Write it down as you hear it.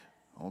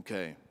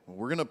Okay, well,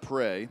 we're going to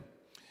pray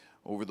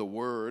over the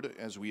word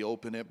as we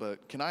open it,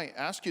 but can I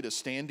ask you to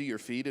stand to your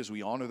feet as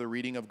we honor the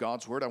reading of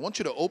God's word? I want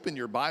you to open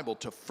your Bible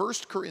to 1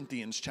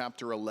 Corinthians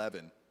chapter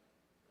 11.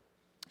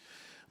 I'm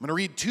going to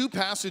read two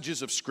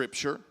passages of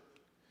Scripture.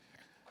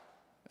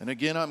 And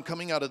again, I'm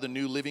coming out of the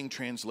New Living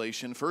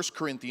Translation, 1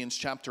 Corinthians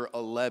chapter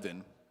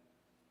 11.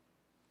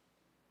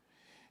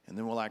 And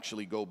then we'll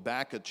actually go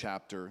back a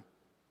chapter,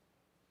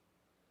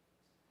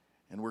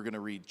 and we're going to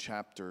read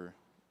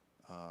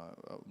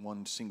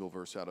one single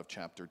verse out of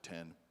chapter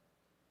 10.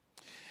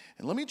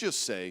 And let me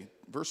just say,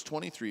 verse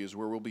 23 is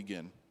where we'll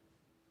begin.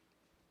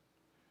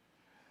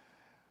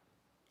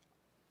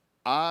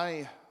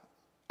 I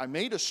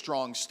made a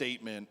strong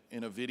statement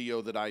in a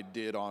video that I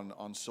did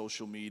on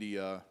social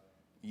media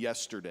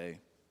yesterday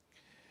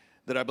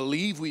that I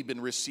believe we've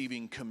been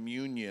receiving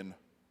communion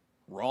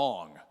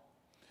wrong.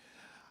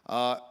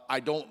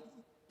 I don't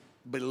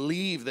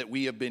believe that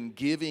we have been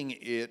giving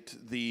it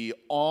the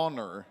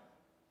honor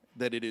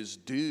that it is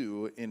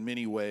due in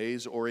many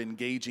ways, or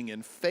engaging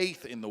in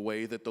faith in the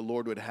way that the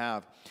Lord would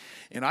have.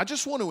 And I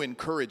just want to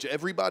encourage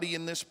everybody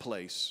in this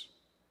place,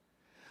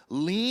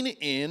 lean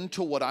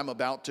into what I'm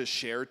about to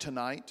share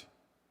tonight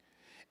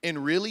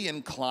and really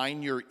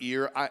incline your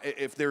ear.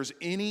 If there's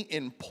any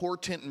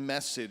important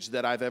message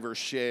that I've ever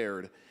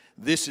shared,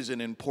 this is an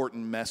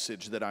important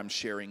message that I'm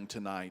sharing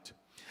tonight.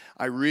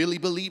 I really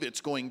believe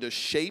it's going to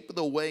shape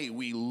the way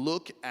we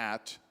look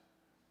at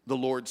the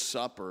Lord's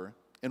Supper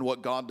and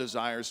what God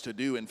desires to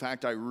do. In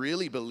fact, I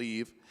really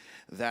believe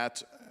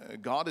that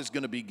God is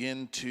going to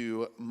begin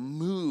to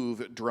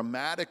move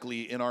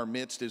dramatically in our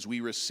midst as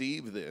we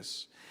receive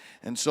this.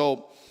 And so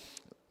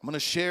I'm going to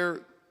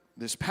share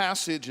this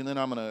passage, and then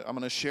I'm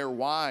going to share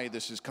why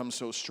this has come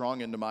so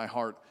strong into my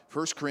heart.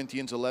 1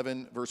 Corinthians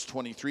 11, verse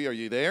 23. Are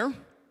you there?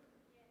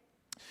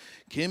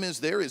 Kim is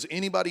there. Is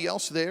anybody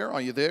else there? Are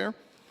you there?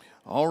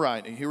 All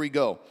right, here we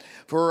go.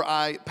 For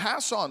I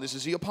pass on, this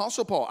is the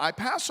Apostle Paul, I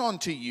pass on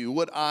to you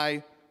what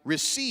I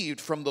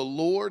received from the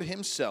Lord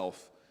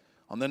himself.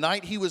 On the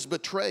night he was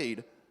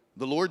betrayed,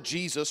 the Lord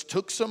Jesus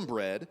took some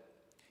bread.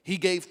 He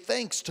gave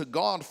thanks to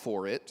God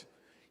for it.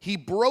 He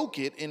broke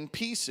it in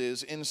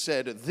pieces and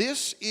said,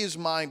 "This is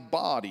my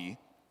body,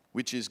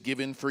 which is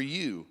given for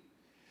you.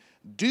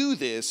 Do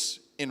this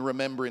in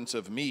remembrance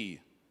of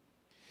me."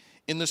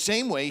 In the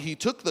same way, he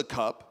took the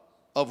cup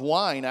of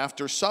wine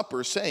after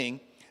supper, saying,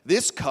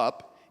 "This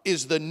cup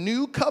is the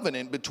new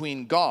covenant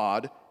between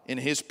God and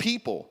his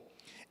people,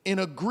 an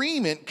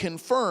agreement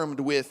confirmed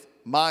with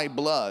my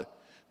blood.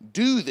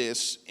 Do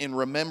this in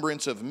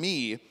remembrance of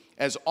me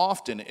as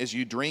often as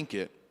you drink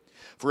it.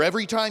 For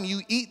every time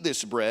you eat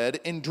this bread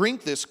and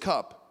drink this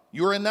cup,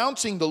 you are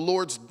announcing the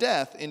Lord's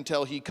death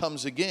until he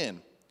comes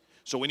again.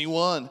 So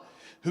anyone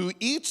who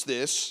eats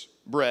this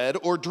bread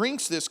or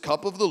drinks this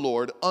cup of the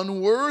Lord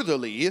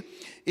unworthily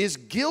is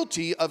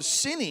guilty of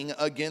sinning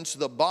against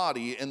the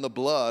body and the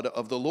blood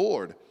of the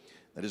Lord.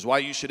 That is why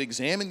you should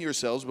examine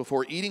yourselves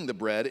before eating the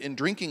bread and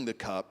drinking the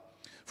cup.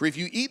 For if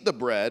you eat the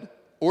bread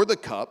or the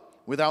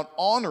cup without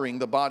honoring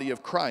the body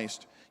of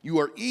Christ, you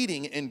are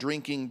eating and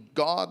drinking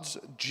God's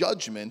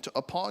judgment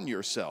upon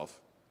yourself."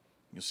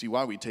 You'll see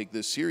why we take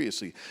this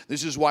seriously.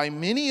 "This is why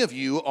many of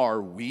you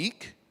are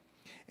weak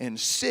and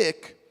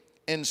sick,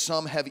 and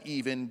some have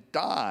even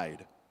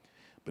died.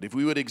 But if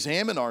we would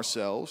examine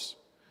ourselves,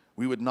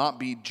 we would not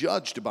be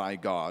judged by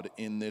God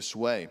in this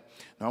way."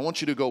 Now I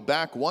want you to go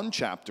back one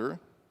chapter.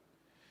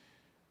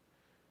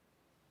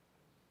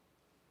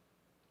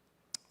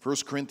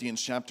 1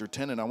 Corinthians chapter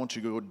 10, and I want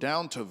you to go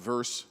down to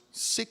verse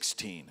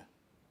 16.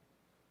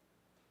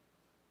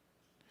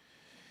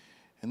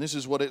 And this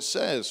is what it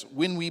says.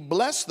 "When we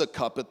bless the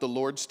cup at the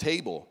Lord's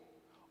table,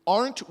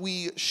 aren't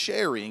we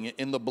sharing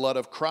in the blood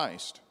of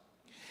Christ?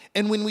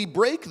 And when we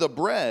break the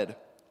bread,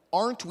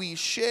 aren't we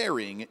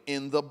sharing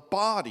in the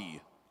body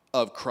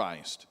of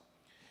Christ?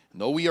 And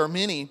though we are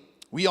many,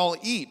 we all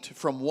eat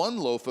from one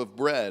loaf of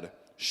bread,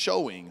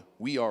 showing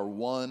we are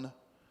one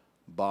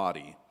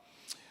body."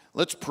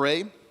 Let's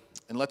pray,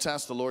 and let's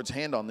ask the Lord's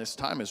hand on this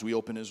time as we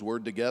open his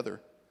word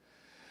together.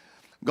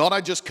 God,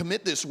 I just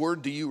commit this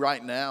word to you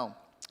right now.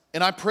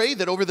 And I pray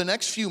that over the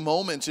next few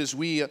moments as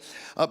we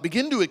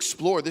begin to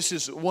explore, this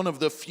is one of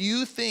the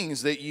few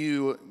things that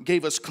you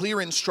gave us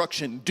clear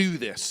instruction, do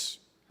this.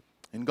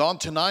 And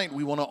God, tonight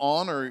we want to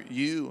honor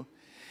you.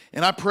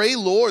 And I pray,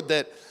 Lord,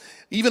 that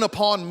even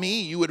upon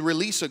me you would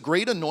release a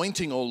great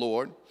anointing, oh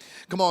Lord.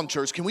 Come on,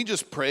 church, can we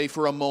just pray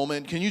for a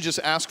moment? Can you just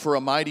ask for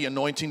a mighty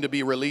anointing to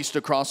be released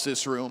across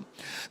this room?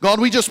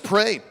 God, we just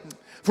pray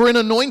for an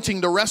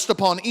anointing to rest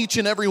upon each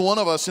and every one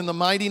of us in the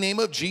mighty name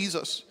of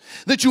Jesus.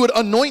 That you would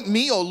anoint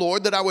me, O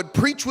Lord, that I would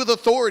preach with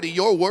authority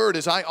your word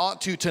as I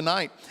ought to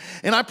tonight.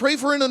 And I pray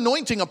for an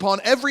anointing upon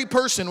every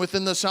person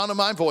within the sound of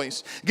my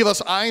voice. Give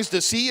us eyes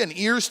to see and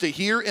ears to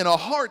hear and a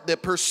heart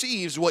that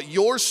perceives what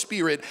your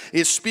Spirit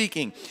is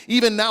speaking.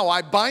 Even now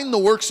I bind the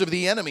works of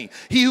the enemy,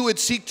 he who would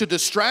seek to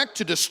distract,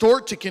 to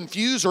distort, to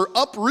confuse, or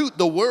uproot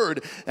the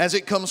word as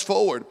it comes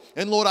forward.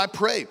 And Lord, I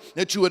pray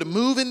that you would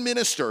move and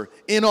minister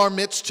in our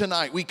midst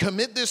tonight. We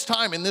commit this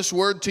time and this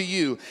word to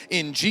you.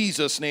 In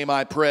Jesus' name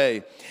I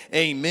pray.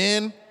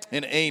 Amen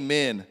and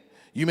amen.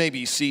 You may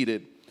be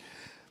seated.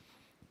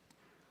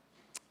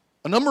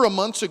 A number of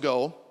months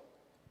ago,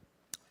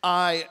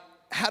 I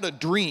had a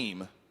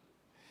dream.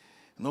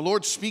 And the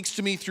Lord speaks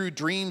to me through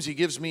dreams. He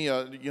gives me,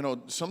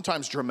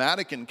 sometimes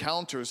dramatic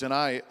encounters.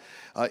 And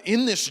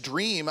in this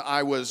dream,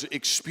 I was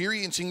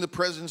experiencing the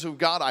presence of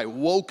God. I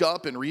woke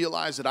up and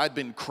realized that I'd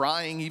been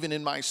crying even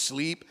in my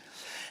sleep.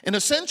 And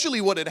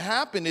essentially what had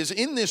happened is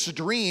in this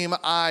dream,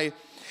 I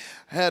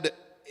had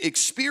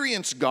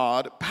experienced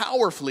God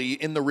powerfully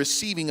in the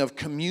receiving of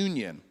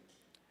communion.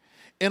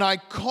 And I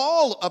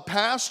call a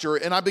pastor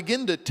and I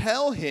begin to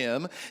tell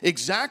him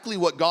exactly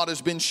what God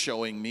has been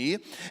showing me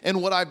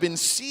and what I've been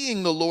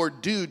seeing the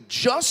Lord do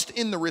just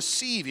in the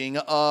receiving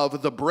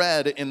of the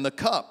bread and the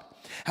cup.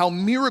 How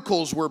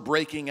miracles were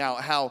breaking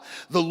out, how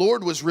the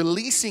Lord was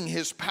releasing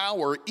his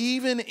power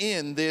even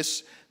in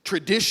this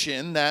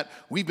tradition that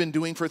we've been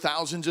doing for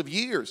thousands of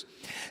years.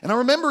 And I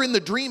remember in the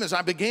dream as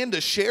I began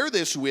to share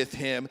this with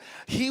him,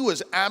 he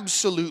was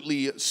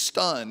absolutely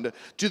stunned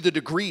to the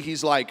degree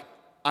he's like,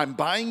 I'm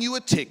buying you a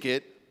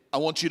ticket. I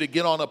want you to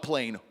get on a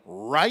plane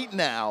right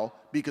now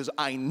because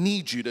I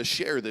need you to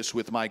share this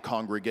with my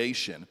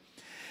congregation.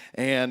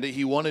 And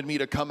he wanted me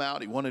to come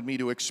out. He wanted me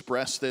to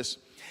express this.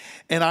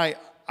 And I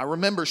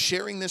remember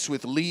sharing this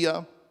with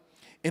Leah.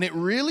 And it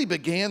really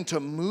began to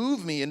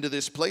move me into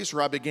this place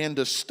where I began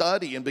to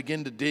study and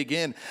begin to dig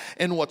in.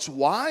 And what's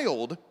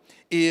wild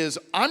is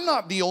I'm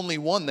not the only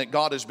one that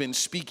God has been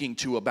speaking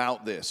to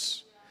about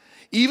this.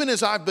 Even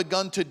as I've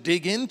begun to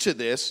dig into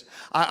this,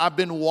 I've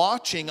been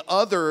watching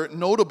other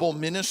notable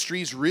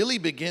ministries really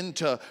begin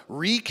to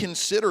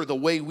reconsider the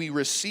way we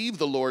receive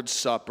the Lord's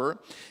Supper.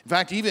 In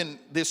fact, even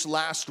this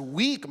last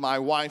week, my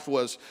wife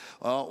was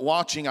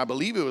watching, I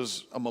believe it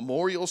was a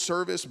memorial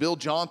service, Bill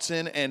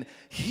Johnson, and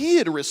he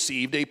had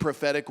received a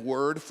prophetic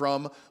word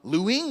from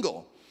Lou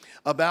Engle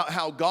about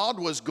how God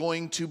was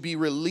going to be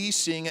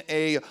releasing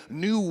a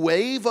new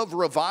wave of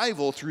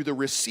revival through the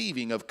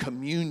receiving of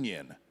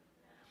communion.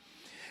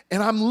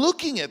 And I'm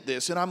looking at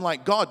this and I'm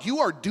like, God, you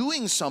are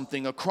doing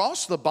something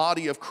across the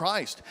body of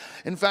Christ.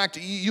 In fact,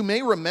 you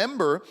may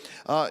remember,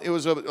 it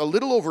was a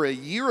little over a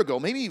year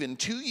ago, maybe even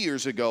 2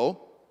 years ago,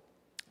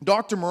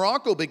 Dr.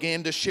 Morocco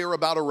began to share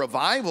about a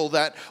revival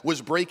that was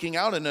breaking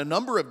out in a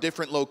number of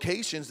different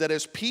locations, that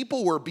as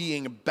people were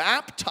being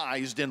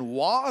baptized in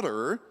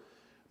water,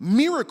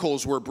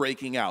 miracles were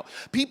breaking out.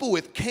 People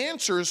with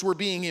cancers were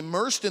being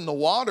immersed in the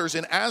waters,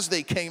 and as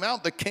they came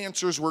out, the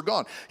cancers were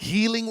gone.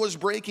 Healing was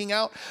breaking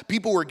out.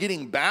 People were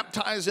getting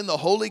baptized in the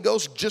Holy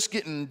Ghost, just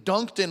getting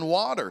dunked in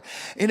water.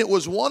 And it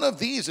was one of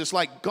these. It's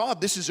like,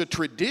 God, this is a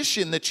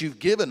tradition that you've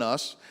given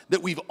us,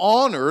 that we've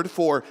honored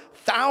for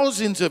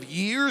thousands of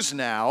years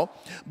now,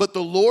 but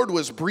the Lord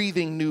was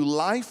breathing new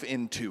life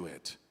into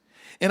it.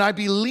 And I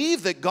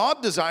believe that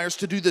God desires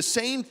to do the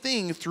same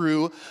thing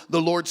through the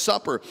Lord's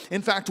Supper.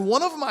 In fact,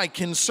 one of my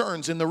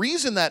concerns, and the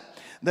reason that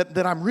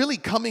I'm really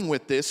coming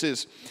with this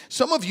is,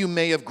 some of you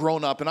may have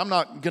grown up, and I'm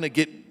not going to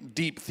get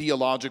deep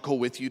theological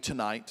with you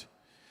tonight,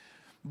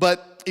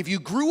 but if you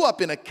grew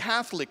up in a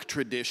Catholic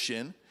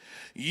tradition,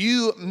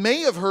 you may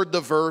have heard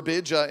the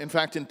verbiage, in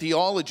fact, in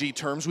theology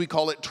terms, we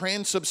call it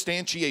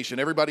transubstantiation.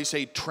 Everybody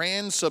say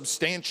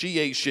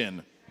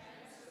transubstantiation.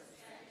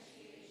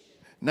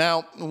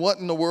 Now, what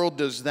in the world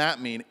does that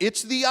mean?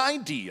 It's the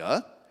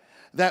idea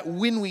that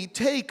when we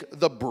take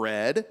the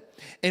bread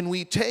and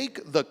we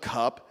take the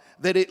cup,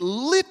 that it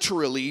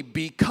literally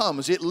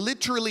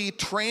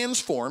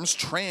transforms,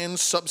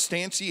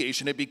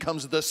 transubstantiation. It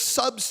becomes the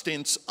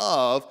substance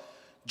of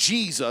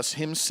Jesus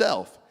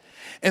himself.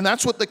 And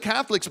that's what the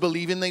Catholics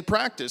believe in, they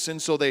practice.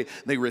 And so they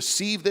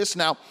receive this.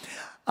 Now,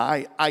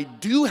 I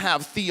do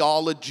have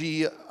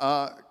theology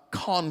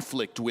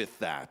conflict with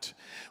that.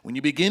 When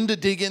you begin to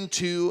dig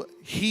into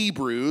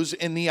Hebrews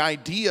and the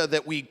idea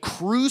that we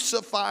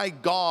crucify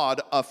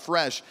God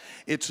afresh,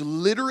 it's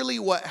literally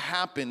what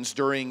happens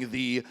during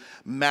the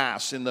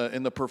Mass in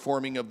the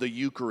performing of the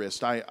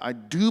Eucharist. I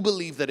do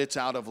believe that it's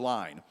out of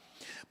line.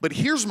 But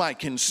here's my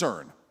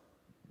concern.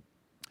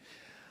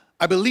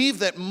 I believe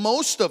that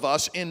most of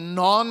us in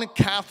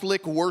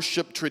non-Catholic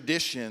worship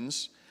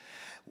traditions,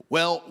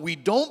 well, we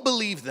don't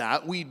believe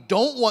that. We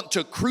don't want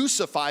to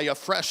crucify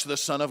afresh the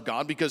Son of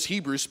God, because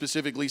Hebrews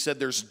specifically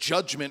said there's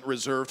judgment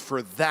reserved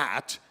for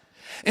that.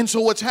 And so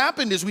what's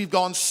happened is we've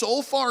gone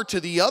so far to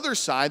the other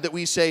side that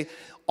we say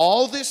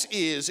all this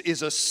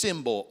is a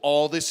symbol.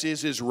 All this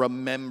is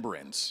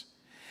remembrance.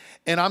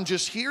 And I'm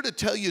just here to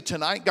tell you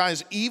tonight,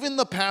 guys, even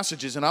the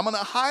passages, and I'm going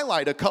to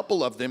highlight a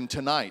couple of them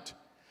tonight,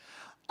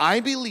 I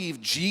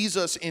believe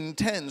Jesus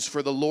intends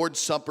for the Lord's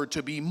Supper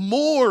to be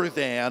more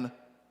than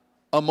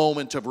a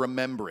moment of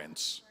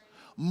remembrance.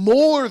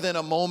 More than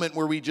a moment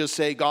where we just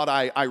say, God,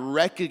 I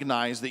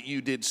recognize that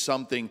you did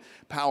something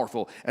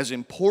powerful. As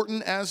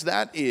important as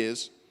that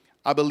is,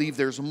 I believe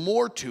there's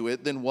more to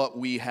it than what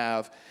we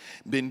have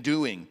been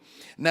doing.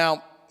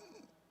 Now,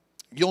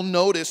 you'll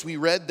notice we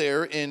read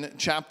there in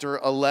chapter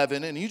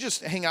 11, and you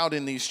just hang out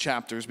in these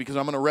chapters because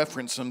I'm going to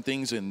reference some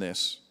things in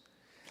this.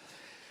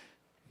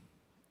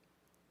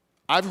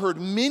 I've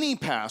heard many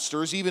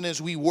pastors, even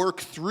as we work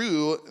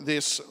through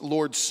this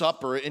Lord's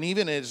Supper, and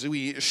even as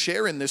we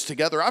share in this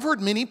together, I've heard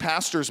many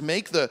pastors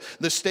make the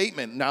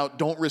statement, now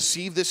don't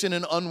receive this in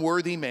an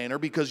unworthy manner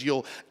because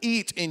you'll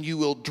eat and you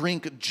will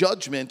drink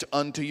judgment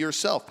unto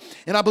yourself.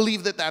 And I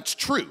believe that that's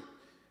true.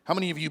 How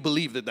many of you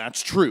believe that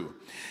that's true?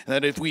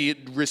 That if we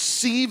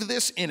receive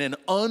this in an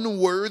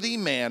unworthy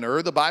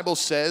manner, the Bible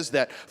says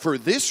that for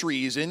this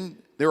reason,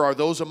 there are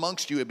those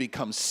amongst you who have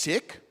become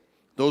sick,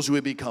 those who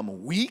have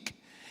become weak,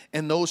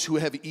 and those who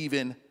have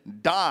even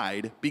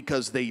died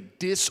because they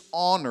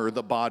dishonor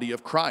the body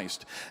of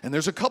Christ. And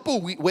there's a couple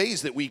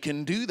ways that we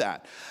can do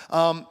that.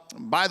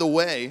 By the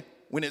way,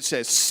 when it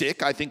says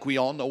sick, I think we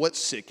all know what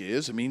sick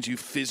is. It means you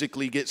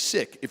physically get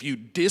sick. If you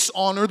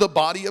dishonor the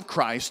body of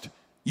Christ,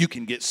 you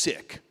can get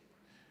sick.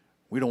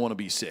 We don't want to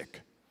be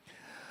sick.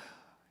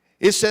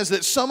 It says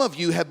that some of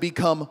you have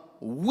become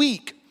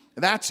weak.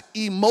 That's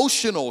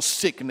emotional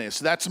sickness.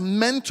 That's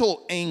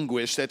mental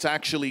anguish that's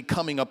actually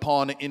coming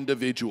upon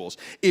individuals.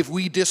 If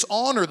we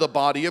dishonor the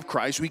body of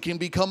Christ, we can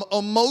become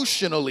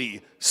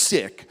emotionally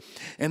sick.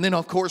 And then,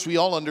 of course, we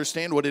all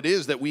understand what it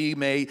is that we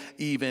may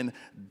even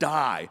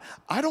die.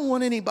 I don't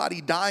want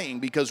anybody dying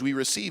because we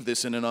receive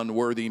this in an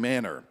unworthy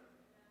manner.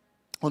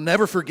 I'll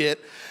never forget,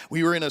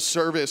 we were in a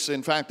service.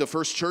 In fact, the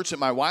first church that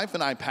my wife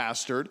and I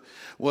pastored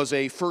was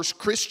a First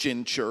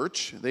Christian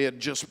church. They had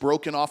just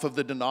broken off of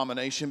the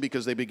denomination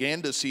because they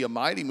began to see a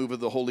mighty move of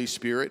the Holy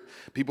Spirit.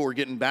 People were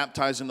getting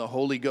baptized in the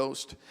Holy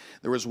Ghost.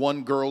 There was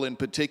one girl in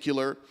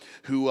particular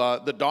who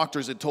the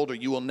doctors had told her,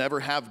 you will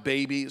never have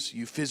babies.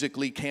 You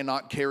physically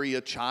cannot carry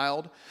a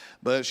child.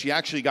 But she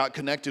actually got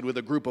connected with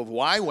a group of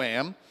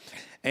YWAM.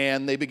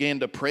 And they began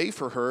to pray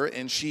for her,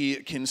 and she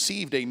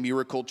conceived a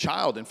miracle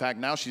child. In fact,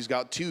 now she's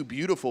got 2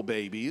 beautiful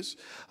babies.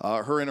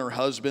 Her and her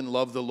husband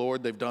love the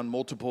Lord. They've done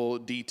multiple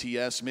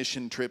DTS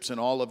mission trips and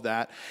all of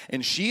that.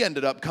 And she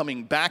ended up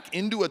coming back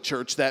into a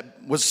church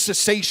that was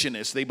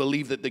cessationist. They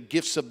believed that the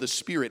gifts of the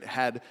Spirit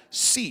had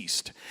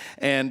ceased.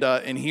 And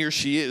here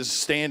she is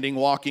standing,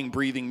 walking,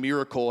 breathing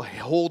miracle,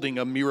 holding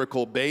a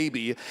miracle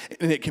baby.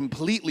 And it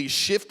completely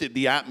shifted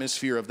the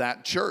atmosphere of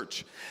that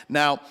church.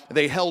 Now,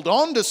 they held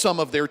on to some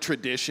of their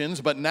traditions,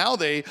 but now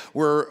they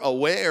were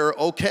aware,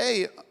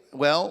 okay,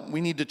 well,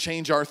 we need to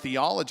change our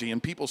theology.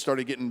 And people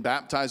started getting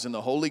baptized in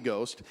the Holy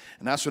Ghost.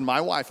 And that's when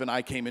my wife and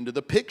I came into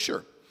the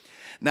picture.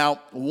 Now,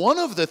 one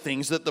of the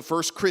things that the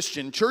First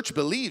Christian Church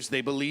believes,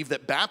 they believe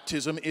that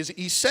baptism is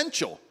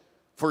essential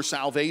for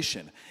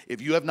salvation.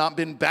 If you have not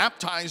been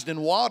baptized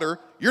in water,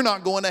 you're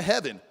not going to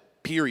heaven,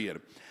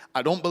 period.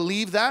 I don't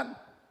believe that,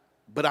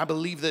 but I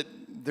believe that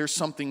there's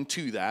something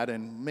to that,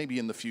 and maybe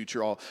in the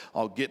future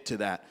I'll get to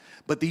that.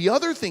 But the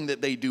other thing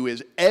that they do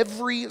is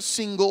every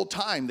single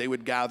time they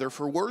would gather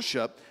for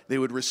worship, they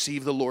would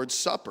receive the Lord's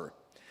Supper.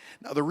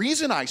 Now, the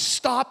reason I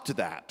stopped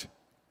that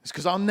is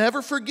because I'll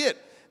never forget,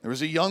 there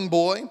was a young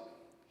boy.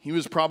 He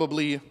was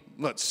probably,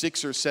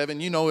 6 or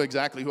 7. You know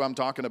exactly who I'm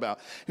talking about.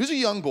 He was a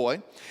young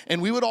boy,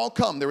 and we would all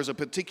come. There was a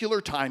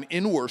particular time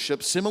in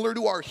worship, similar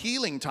to our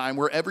healing time,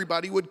 where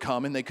everybody would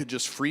come and they could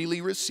just freely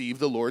receive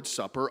the Lord's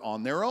Supper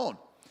on their own.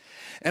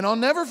 And I'll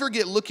never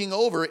forget looking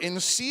over and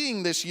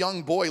seeing this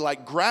young boy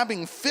like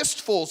grabbing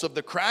fistfuls of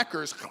the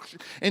crackers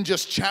and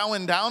just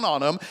chowing down on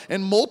them,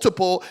 and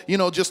multiple,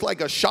 just like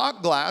a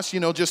shot glass,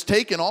 just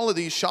taking all of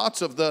these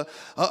shots of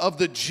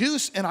the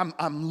juice. And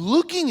I'm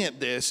looking at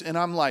this and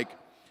I'm like,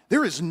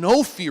 there is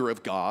no fear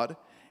of God,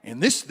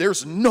 and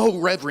there's no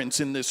reverence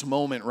in this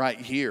moment right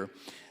here.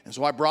 And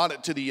so I brought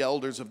it to the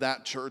elders of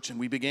that church, and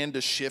we began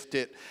to shift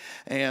it.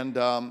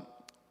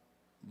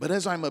 But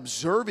as I'm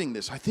observing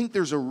this, I think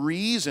there's a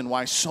reason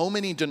why so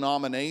many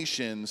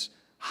denominations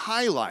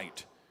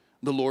highlight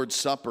the Lord's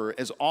Supper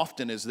as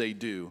often as they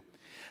do.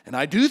 And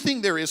I do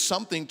think there is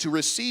something to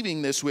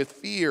receiving this with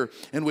fear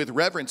and with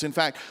reverence. In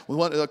fact,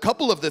 a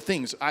couple of the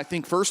things, I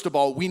think, first of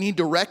all, we need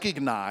to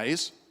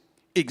recognize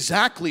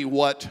exactly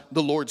what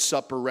the Lord's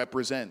Supper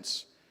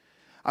represents.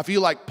 I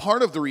feel like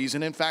part of the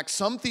reason, in fact,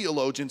 some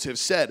theologians have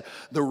said,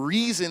 the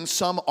reason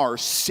some are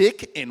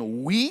sick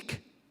and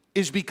weak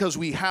is because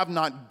we have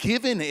not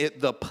given it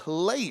the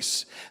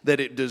place that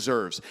it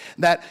deserves.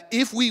 That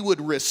if we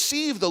would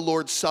receive the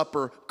Lord's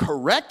Supper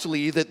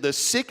correctly, that the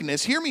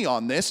sickness, hear me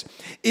on this,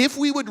 if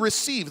we would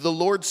receive the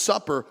Lord's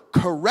Supper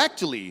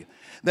correctly,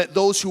 that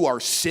those who are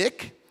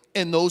sick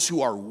and those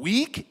who are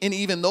weak and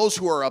even those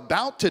who are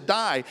about to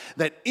die,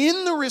 that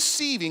in the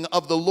receiving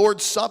of the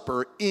Lord's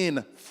Supper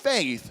in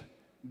faith,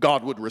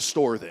 God would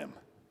restore them.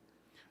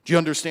 Do you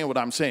understand what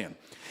I'm saying?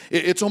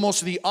 It's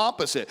almost the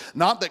opposite.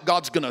 Not that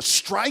God's going to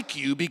strike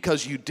you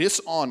because you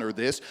dishonor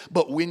this,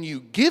 but when you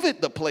give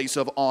it the place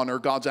of honor,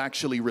 God's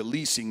actually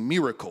releasing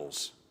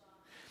miracles.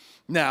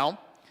 Now,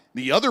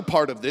 the other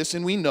part of this,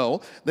 and we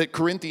know that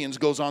Corinthians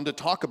goes on to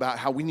talk about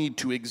how we need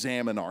to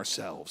examine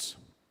ourselves.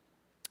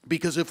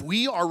 Because if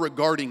we are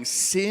regarding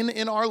sin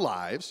in our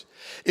lives,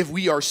 if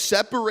we are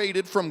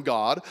separated from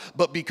God,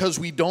 but because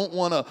we don't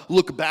want to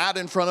look bad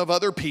in front of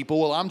other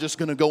people, well, I'm just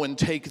going to go and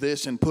take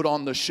this and put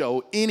on the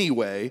show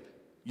anyway,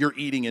 you're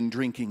eating and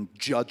drinking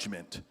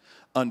judgment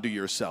unto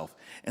yourself.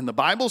 And the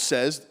Bible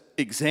says,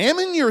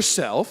 examine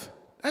yourself.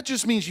 That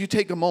just means you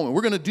take a moment.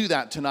 We're going to do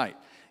that tonight.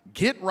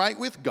 Get right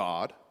with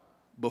God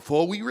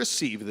before we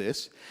receive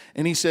this.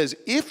 And he says,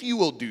 if you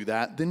will do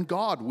that, then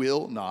God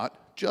will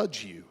not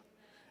judge you.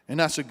 And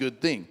that's a good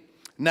thing.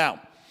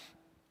 Now,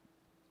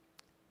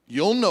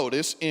 you'll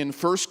notice in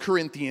 1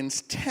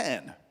 Corinthians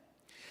 10,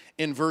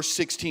 in verse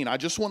 16, I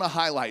just want to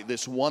highlight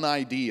this one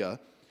idea,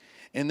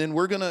 and then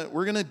we're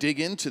gonna dig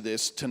into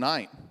this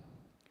tonight.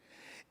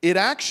 It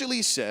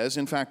actually says,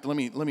 in fact, let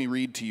me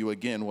read to you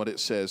again what it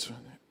says.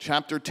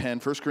 Chapter 10,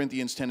 1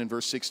 Corinthians 10 and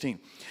verse 16.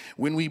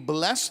 When we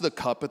bless the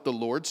cup at the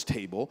Lord's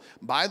table,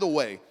 by the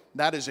way,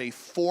 that is a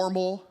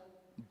formal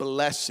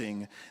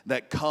blessing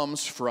that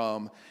comes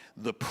from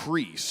the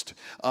priest.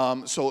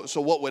 So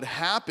what would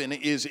happen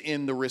is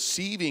in the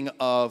receiving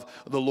of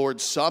the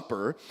Lord's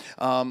Supper,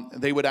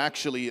 they would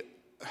actually,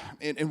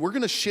 and we're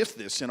going to shift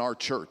this in our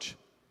church.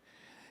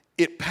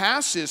 It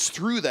passes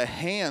through the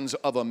hands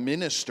of a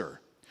minister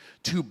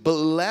to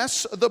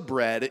bless the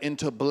bread and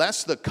to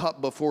bless the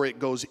cup before it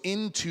goes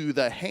into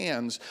the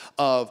hands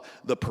of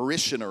the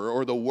parishioner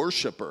or the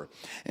worshiper.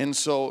 And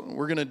so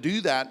we're going to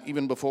do that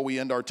even before we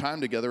end our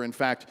time together. In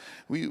fact,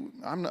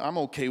 I'm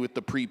okay with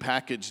the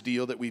prepackaged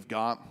deal that we've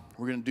got.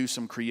 We're going to do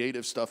some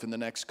creative stuff in the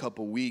next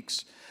couple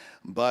weeks.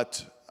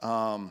 But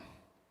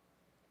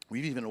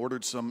we've even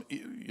ordered some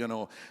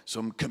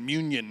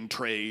communion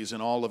trays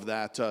and all of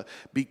that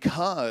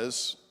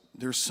because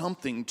there's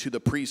something to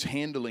the priest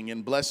handling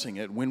and blessing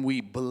it when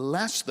we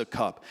bless the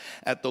cup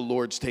at the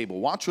Lord's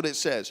table. Watch what it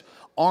says.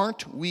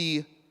 Aren't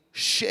we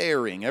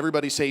sharing?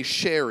 Everybody say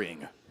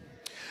sharing.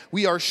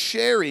 We are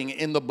sharing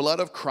in the blood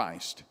of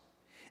Christ.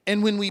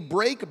 And when we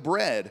break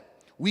bread,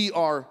 we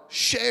are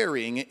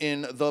sharing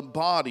in the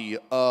body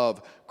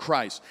of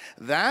Christ.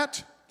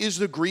 That is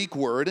the Greek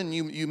word, and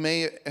you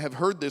may have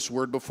heard this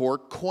word before,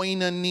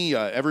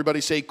 koinonia.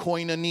 Everybody say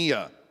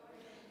koinonia.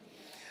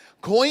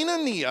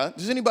 Koinonia,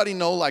 does anybody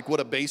know what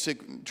a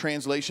basic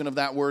translation of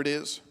that word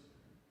is?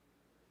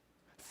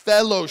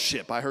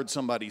 Fellowship. I heard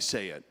somebody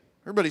say it.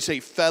 Everybody say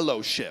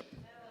fellowship.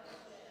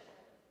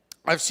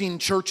 I've seen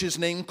churches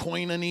named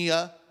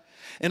Koinonia.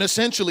 And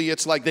essentially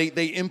it's like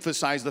they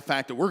emphasize the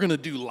fact that we're going to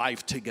do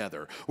life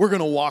together. We're going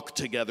to walk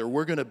together.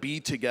 We're going to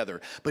be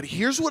together. But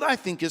here's what I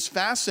think is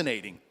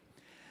fascinating.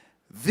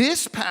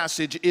 This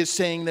passage is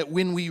saying that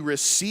when we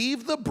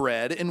receive the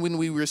bread and when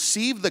we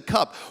receive the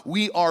cup,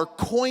 we are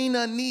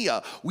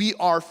koinonia. We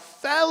are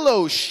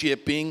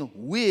fellowshipping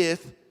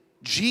with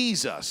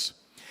Jesus.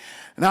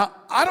 Now,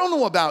 I don't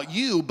know about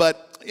you,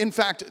 but in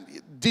fact,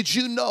 did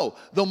you know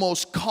the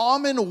most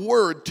common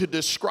word to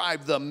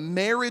describe the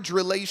marriage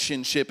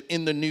relationship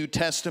in the New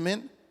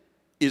Testament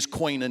is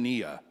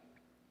koinonia?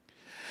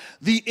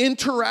 The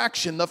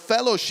interaction, the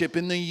fellowship,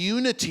 and the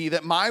unity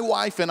that my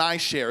wife and I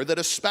share, that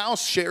a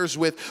spouse shares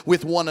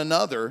with one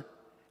another,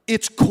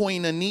 it's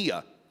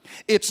koinonia.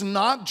 It's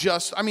not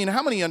just, how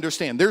many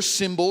understand? There's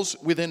symbols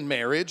within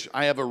marriage.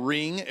 I have a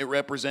ring, it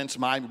represents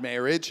my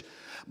marriage.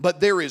 But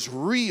there is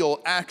real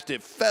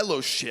active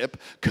fellowship,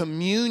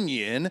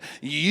 communion,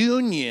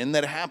 union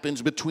that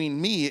happens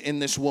between me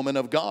and this woman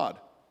of God.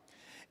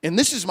 And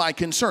this is my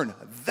concern.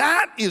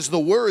 That is the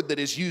word that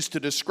is used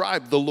to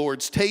describe the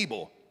Lord's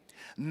table.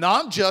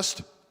 Not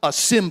just a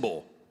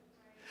symbol,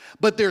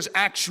 but there's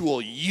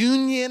actual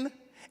union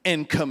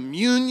and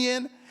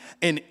communion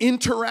and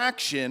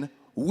interaction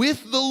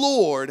with the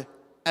Lord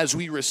as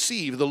we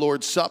receive the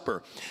Lord's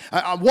Supper.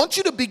 I want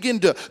you to begin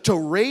to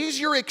raise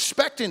your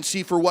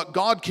expectancy for what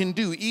God can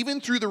do,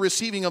 even through the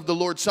receiving of the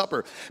Lord's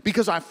Supper.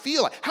 Because I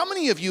feel like, how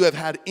many of you have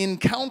had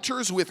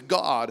encounters with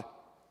God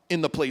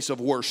in the place of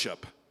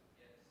worship?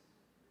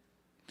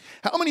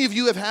 How many of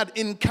you have had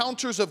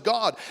encounters of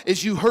God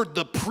as you heard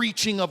the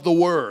preaching of the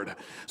word?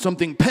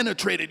 Something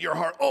penetrated your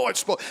heart. Oh, it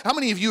spoke. How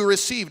many of you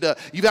received,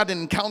 you've had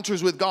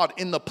encounters with God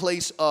in the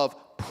place of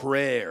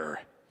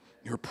prayer?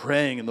 You're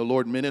praying and the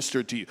Lord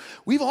ministered to you.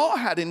 We've all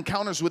had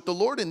encounters with the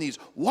Lord in these.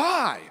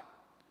 Why?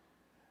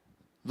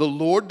 The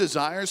Lord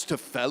desires to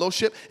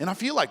fellowship, and I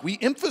feel like we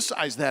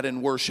emphasize that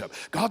in worship.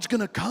 God's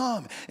going to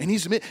come, and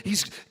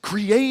He's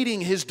creating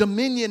His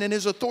dominion and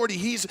His authority.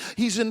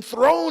 He's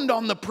enthroned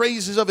on the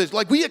praises of His.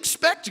 Like, we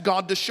expect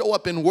God to show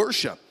up in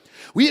worship.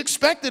 We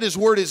expect that His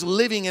word is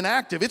living and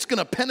active. It's going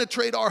to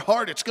penetrate our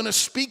heart. It's going to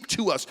speak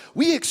to us.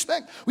 We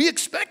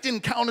expect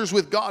encounters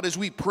with God as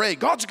we pray.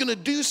 God's going to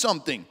do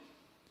something.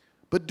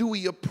 But do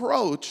we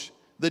approach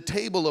the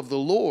table of the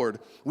Lord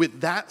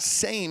with that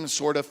same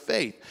sort of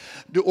faith?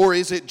 Or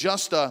is it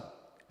just a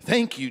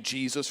Thank you,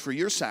 Jesus, for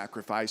your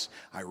sacrifice.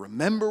 I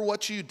remember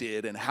what you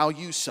did and how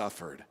you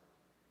suffered.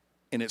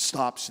 And it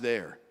stops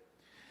there.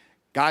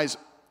 Guys,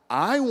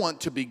 I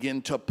want to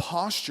begin to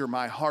posture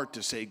my heart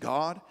to say,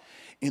 God,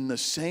 in the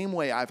same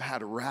way I've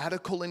had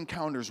radical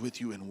encounters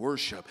with you in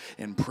worship,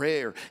 in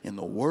prayer, in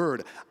the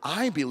Word,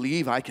 I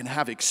believe I can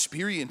have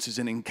experiences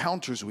and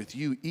encounters with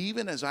you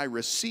even as I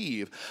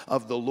receive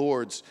of the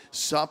Lord's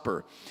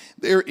Supper.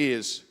 There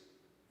is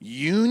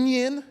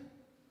union.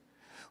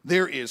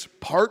 There is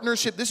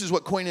partnership. This is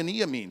what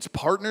koinonia means.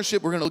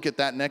 Partnership, we're going to look at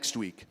that next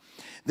week.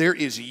 There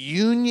is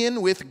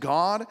union with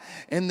God,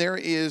 and there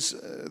is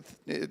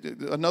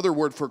another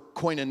word for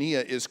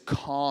koinonia is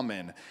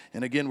common.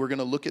 And again, we're going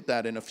to look at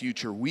that in a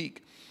future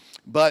week.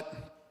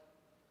 But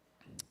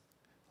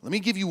let me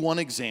give you one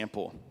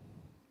example,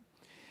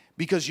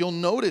 because you'll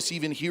notice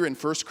even here in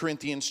 1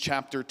 Corinthians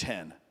chapter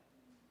 10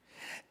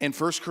 and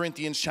 1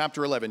 Corinthians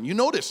chapter 11, you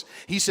notice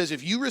he says,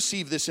 if you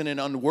receive this in an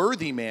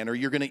unworthy manner,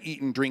 you're going to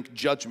eat and drink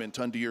judgment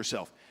unto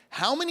yourself.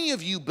 How many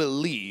of you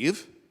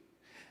believe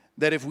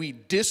that if we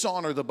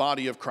dishonor the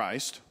body of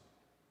Christ,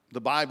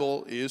 the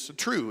Bible is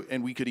true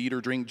and we could eat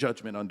or drink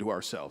judgment unto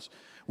ourselves?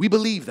 We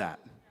believe that.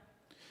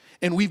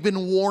 And we've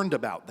been warned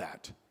about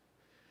that.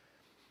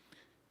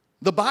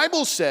 The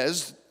Bible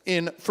says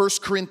in 1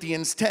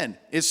 Corinthians 10,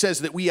 it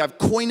says that we have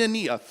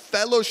koinonia,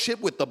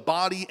 fellowship with the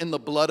body and the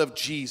blood of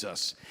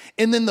Jesus.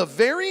 And then the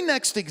very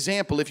next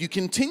example, if you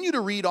continue to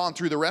read on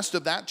through the rest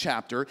of that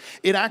chapter,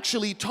 it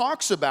actually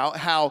talks about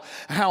how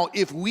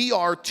if we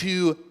are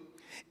to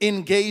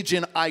engage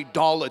in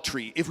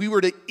idolatry, if we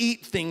were to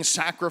eat things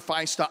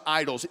sacrificed to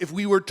idols, if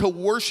we were to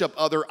worship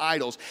other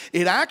idols,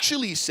 it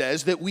actually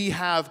says that we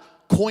have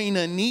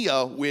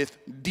koinonia with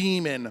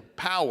demon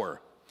power.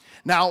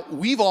 Now,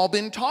 we've all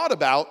been taught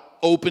about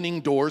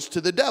opening doors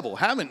to the devil,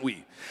 haven't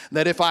we?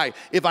 That if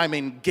I'm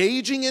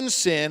engaging in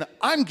sin,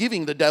 I'm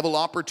giving the devil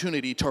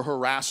opportunity to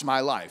harass my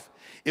life.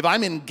 If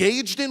I'm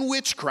engaged in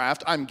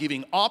witchcraft, I'm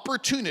giving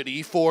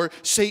opportunity for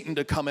Satan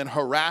to come and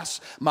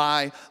harass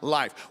my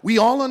life. We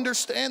all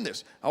understand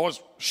this. I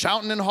was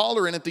shouting and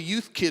hollering at the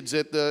youth kids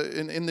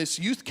in this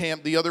youth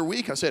camp the other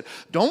week. I said,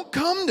 don't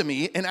come to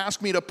me and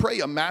ask me to pray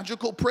a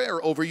magical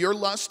prayer over your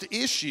lust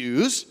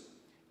issues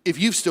if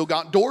you've still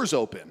got doors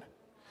open.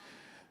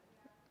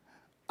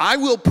 I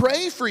will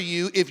pray for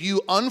you if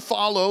you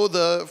unfollow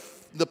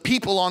the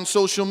people on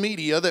social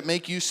media that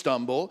make you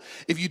stumble,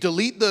 if you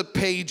delete the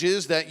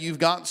pages that you've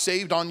got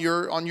saved on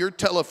your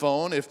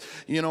telephone,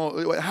 if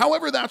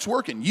however that's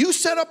working, you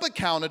set up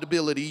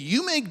accountability,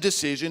 you make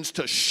decisions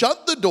to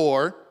shut the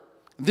door,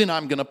 then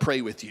I'm going to pray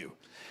with you.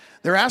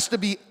 There has to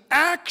be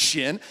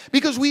action,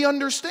 because we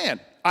understand,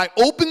 I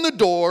open the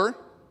door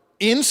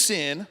in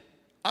sin,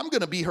 I'm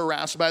going to be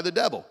harassed by the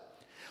devil.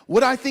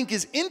 What I think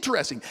is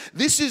interesting,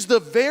 this is the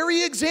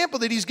very example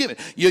that he's given.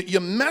 You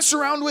mess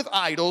around with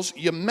idols,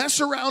 you mess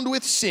around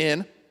with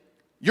sin,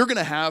 you're going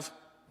to have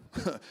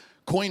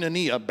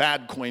koinonia,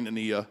 bad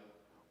koinonia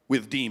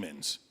with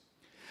demons.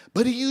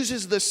 But he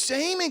uses the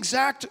same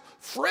exact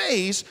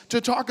phrase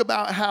to talk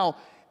about how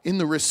in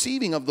the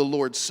receiving of the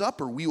Lord's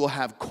Supper, we will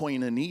have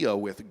koinonia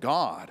with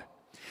God.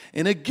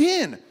 And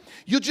again,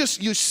 you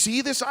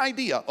see this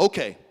idea.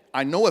 Okay,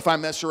 I know if I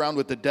mess around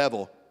with the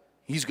devil,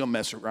 he's going to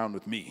mess around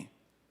with me.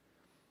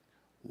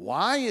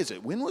 Why is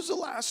it? When was the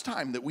last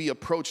time that we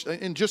approached,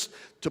 and just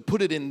to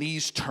put it in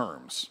these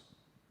terms,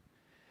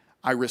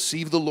 I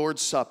received the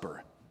Lord's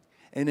Supper,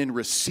 and in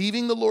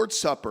receiving the Lord's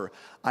Supper,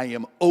 I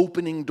am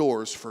opening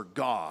doors for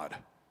God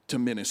to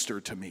minister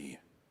to me.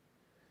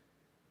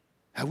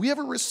 Have we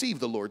ever received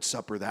the Lord's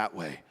Supper that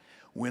way?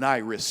 When I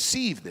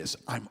receive this,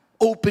 I'm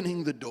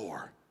opening the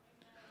door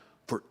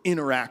for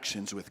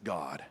interactions with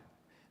God.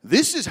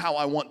 This is how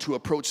I want to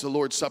approach the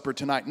Lord's Supper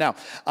tonight. Now,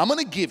 I'm going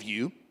to give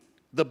you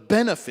the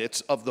benefits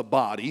of the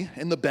body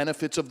and the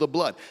benefits of the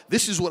blood.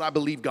 This is what I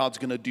believe God's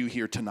going to do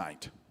here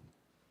tonight.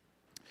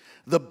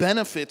 The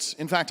benefits,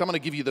 in fact, I'm going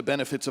to give you the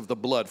benefits of the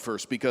blood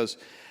first, because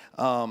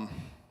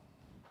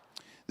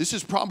this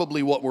is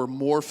probably what we're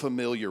more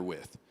familiar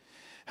with.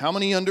 How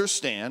many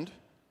understand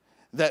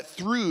that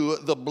through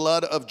the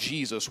blood of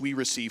Jesus we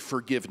receive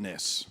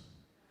forgiveness?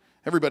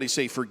 Everybody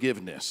say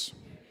forgiveness.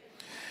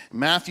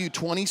 Matthew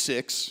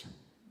 26.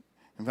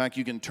 In fact,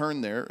 you can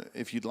turn there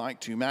if you'd like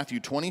to.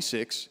 Matthew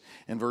 26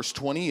 and verse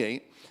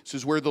 28. This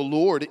is where the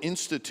Lord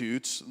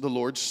institutes the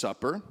Lord's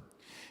Supper.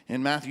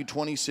 In Matthew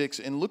 26,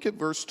 and look at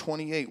verse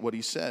 28, what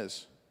he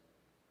says.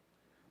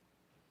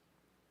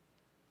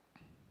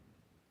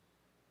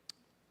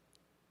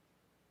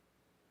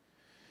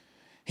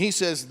 He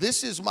says,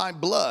 "This is my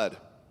blood,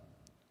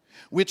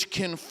 which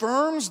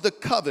confirms the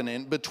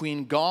covenant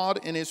between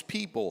God and his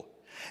people.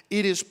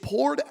 It is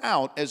poured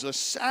out as a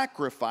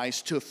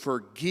sacrifice to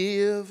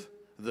forgive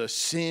the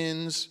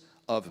sins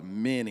of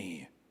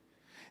many."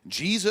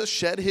 Jesus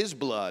shed his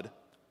blood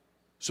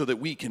so that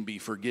we can be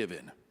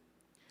forgiven.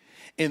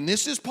 And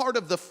this is part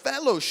of the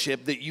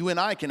fellowship that you and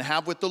I can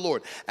have with the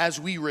Lord. As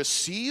we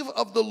receive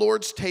of the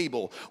Lord's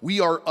table, we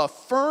are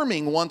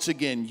affirming once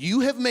again, you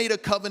have made a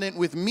covenant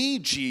with me,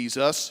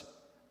 Jesus.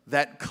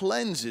 that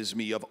cleanses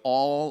me of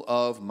all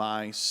of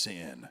my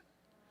sin.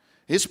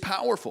 It's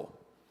powerful.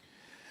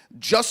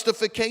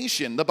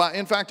 Justification.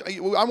 In fact, I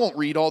won't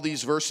read all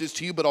these verses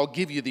to you, but I'll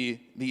give you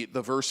the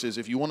verses.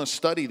 If you want to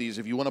study these,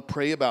 if you want to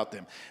pray about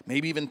them,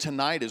 maybe even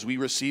tonight as we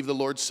receive the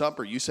Lord's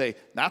Supper, you say,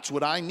 that's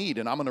what I need,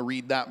 and I'm going to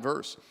read that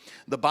verse.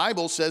 The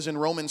Bible says in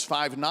Romans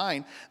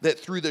 5:9 that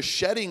through the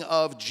shedding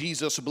of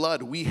Jesus'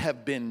 blood, we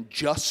have been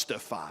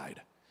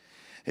justified.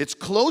 It's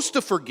close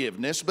to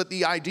forgiveness, but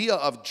the idea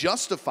of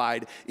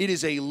justified, it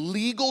is a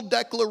legal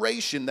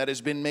declaration that has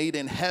been made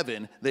in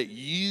heaven that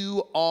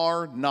you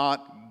are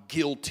not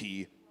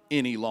guilty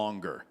any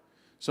longer.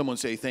 Someone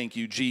say, thank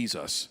you,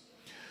 Jesus.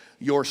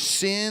 Your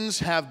sins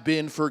have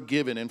been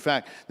forgiven. In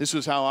fact, this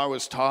was how I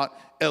was taught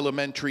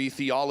elementary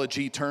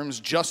theology terms.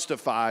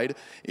 Justified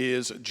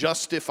is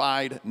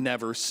justified,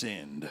 never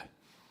sinned.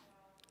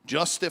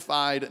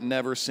 Justified,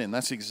 never sinned.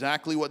 That's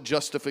exactly what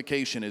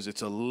justification is.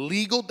 It's a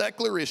legal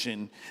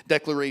declaration.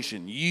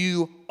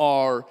 You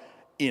are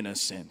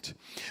innocent.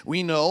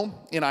 We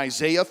know in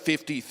Isaiah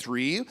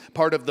 53,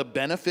 part of the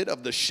benefit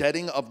of the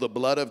shedding of the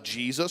blood of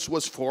Jesus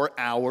was for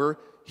our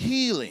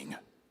healing.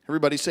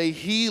 Everybody say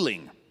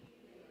healing.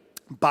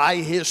 By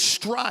his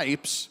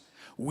stripes,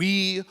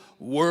 we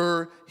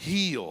were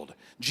healed.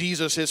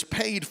 Jesus has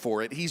paid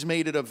for it. He's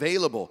made it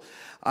available.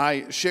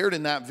 I shared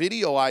in that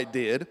video I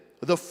did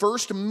the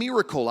first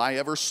miracle I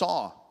ever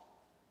saw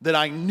that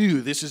I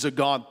knew this is a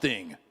God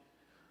thing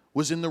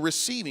was in the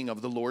receiving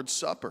of the Lord's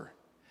Supper.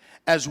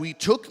 As we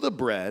took the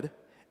bread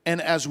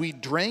and as we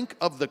drank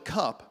of the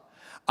cup,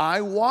 I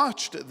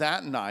watched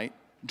that night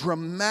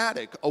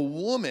a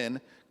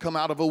woman come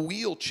out of a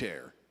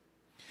wheelchair.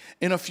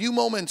 And a few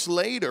moments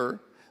later,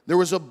 there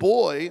was a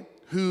boy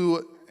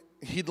who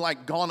he'd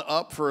gone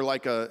up for a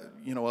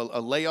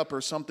layup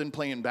or something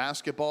playing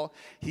basketball.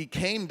 He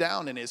came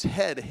down and his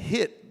head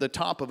hit the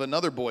top of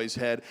another boy's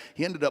head.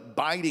 He ended up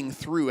biting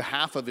through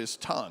half of his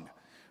tongue.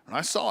 And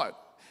I saw it.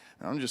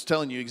 And I'm just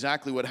telling you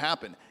exactly what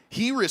happened.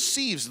 He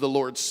receives the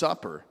Lord's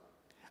Supper.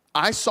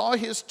 I saw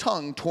his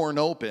tongue torn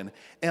open,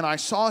 and I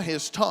saw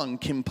his tongue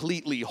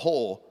completely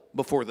whole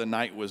before the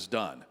night was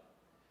done.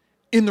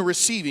 In the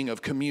receiving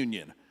of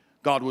communion,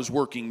 God was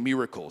working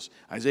miracles.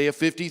 Isaiah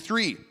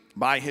 53,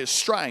 by his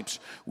stripes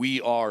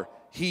we are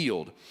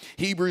healed.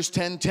 Hebrews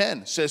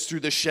 10:10 says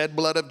through the shed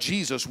blood of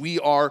Jesus we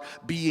are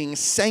being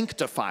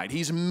sanctified.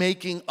 He's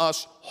making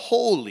us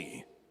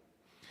holy.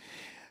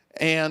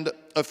 And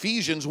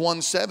Ephesians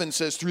 1:7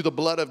 says through the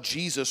blood of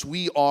Jesus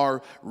we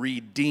are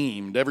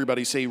redeemed.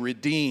 Everybody say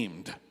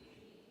redeemed.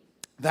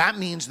 That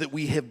means that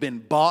we have been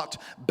bought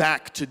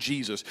back to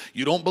Jesus.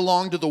 You don't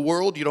belong to the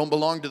world. You don't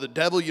belong to the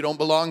devil. You don't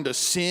belong to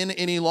sin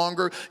any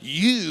longer.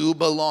 You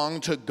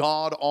belong to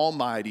God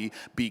Almighty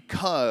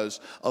because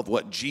of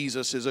what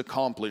Jesus has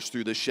accomplished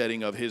through the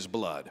shedding of his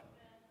blood.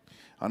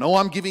 I know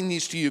I'm giving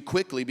these to you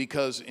quickly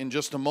because in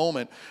just a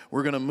moment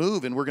we're going to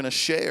move and we're going to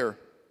share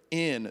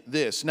in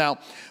this. Now,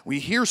 we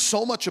hear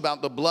so much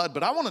about the blood,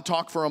 but I want to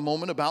talk for a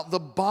moment about the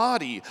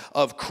body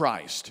of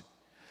Christ.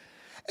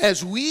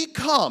 As we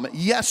come,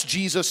 yes,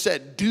 Jesus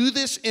said, do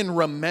this in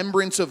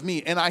remembrance of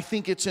me. And I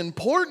think it's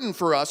important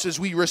for us as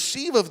we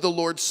receive of the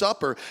Lord's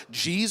Supper,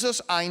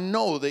 Jesus, I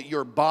know that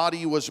your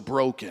body was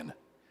broken.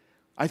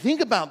 I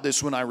think about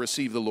this when I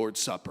receive the Lord's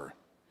Supper.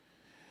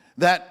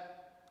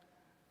 That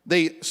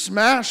they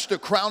smashed a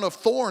crown of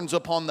thorns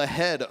upon the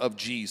head of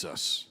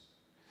Jesus.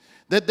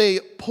 That they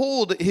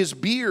pulled his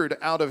beard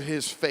out of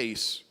his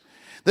face.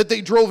 That they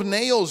drove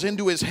nails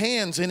into his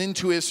hands and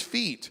into his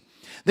feet.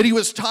 That he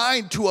was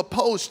tied to a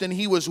post and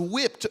he was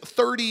whipped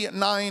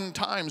 39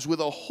 times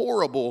with a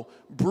horrible,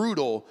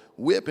 brutal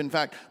whip. In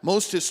fact,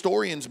 most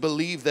historians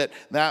believe that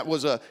that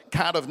was a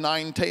cat of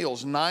nine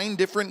tails. 9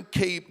 different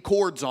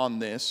cords on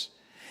this.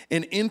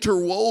 And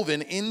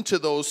interwoven into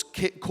those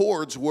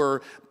cords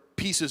were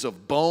pieces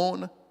of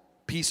bone,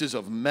 pieces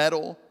of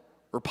metal,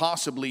 or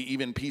possibly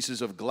even pieces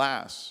of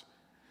glass.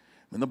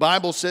 And the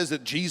Bible says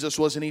that Jesus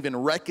wasn't even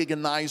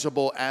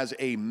recognizable as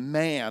a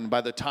man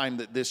by the time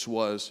that this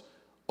was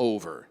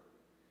over.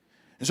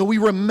 And so we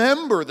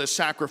remember the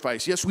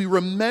sacrifice. Yes, we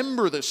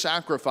remember the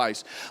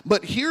sacrifice.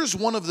 But here's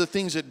one of the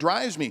things that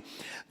drives me.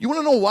 You want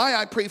to know why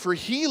I pray for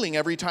healing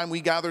every time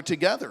we gather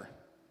together?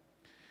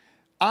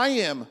 I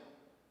am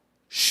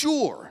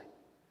sure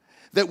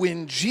that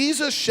when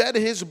Jesus shed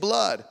his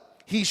blood,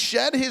 he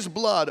shed his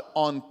blood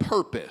on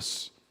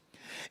purpose.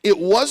 It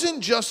wasn't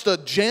just a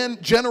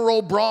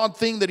general broad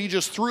thing that he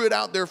just threw it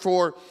out there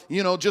for,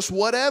 just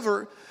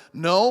whatever.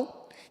 No.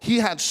 He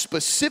had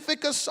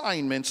specific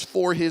assignments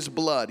for his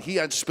blood. He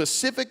had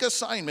specific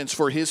assignments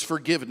for his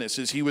forgiveness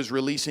as he was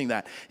releasing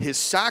that. His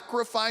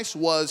sacrifice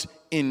was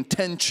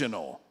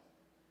intentional.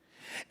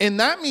 And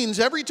that means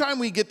every time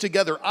we get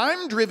together,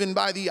 I'm driven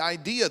by the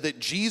idea that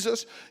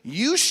Jesus,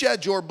 you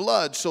shed your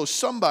blood so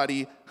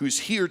somebody who's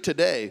here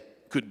today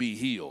could be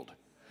healed.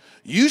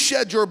 You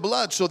shed your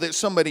blood so that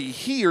somebody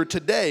here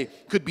today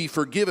could be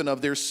forgiven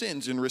of their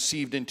sins and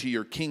received into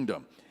your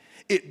kingdom.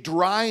 It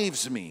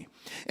drives me.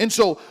 And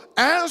so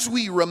as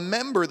we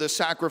remember the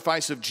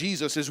sacrifice of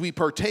Jesus, as we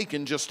partake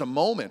in just a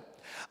moment,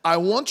 I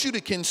want you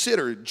to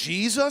consider,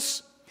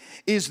 Jesus,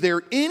 is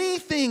there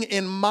anything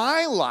in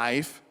my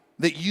life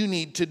that you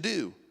need to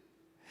do?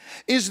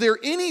 Is there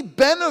any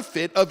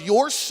benefit of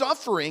your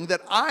suffering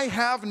that I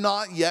have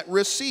not yet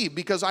received?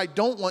 Because I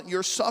don't want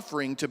your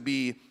suffering to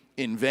be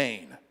in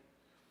vain.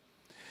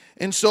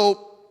 And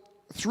so,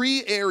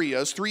 3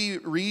 areas, 3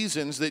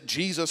 reasons that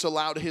Jesus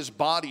allowed his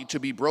body to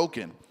be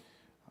broken.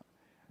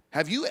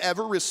 Have you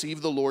ever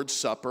received the Lord's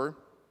Supper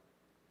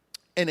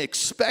and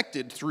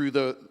expected through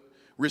the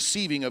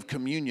receiving of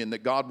communion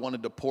that God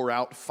wanted to pour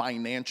out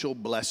financial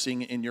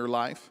blessing in your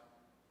life?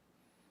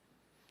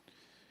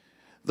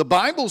 The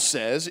Bible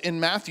says in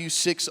Matthew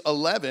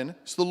 6:11,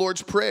 it's the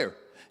Lord's Prayer,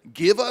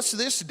 give us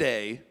this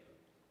day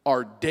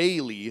our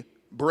daily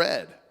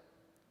bread.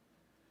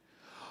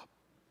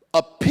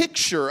 A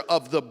picture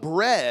of the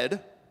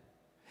bread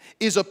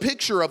is a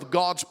picture of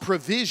God's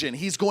provision.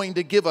 He's going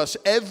to give us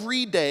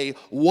every day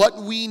what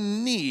we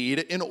need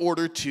in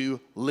order to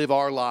live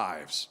our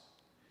lives.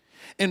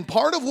 And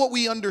part of what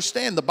we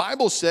understand, the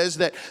Bible says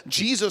that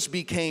Jesus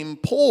became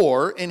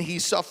poor and he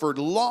suffered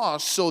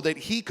loss so that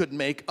he could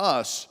make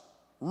us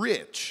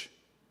rich.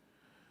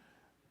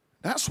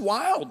 That's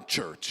wild,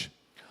 church.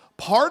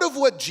 Part of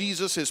what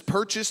Jesus has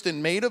purchased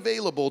and made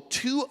available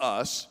to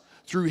us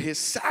through his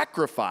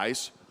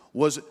sacrifice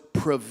was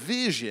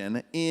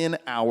provision in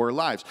our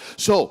lives.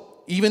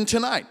 So, even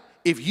tonight,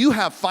 if you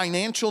have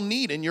financial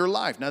need in your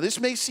life, now this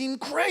may seem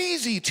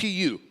crazy to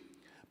you,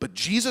 but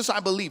Jesus, I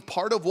believe,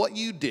 part of what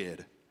you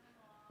did,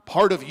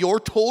 part of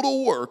your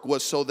total work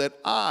was so that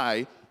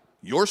I,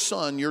 your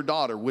son, your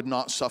daughter, would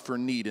not suffer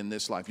need in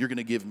this life. You're going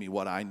to give me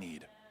what I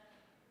need.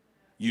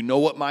 You know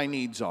what my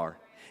needs are.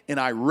 And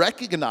I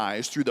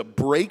recognize through the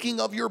breaking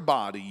of your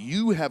body,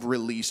 you have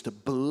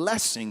released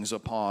blessings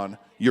upon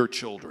your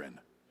children.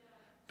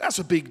 That's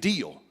a big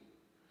deal.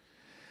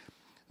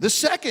 The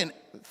second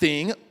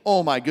thing,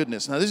 oh my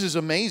goodness, now this is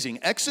amazing.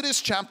 Exodus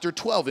chapter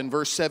 12 in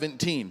verse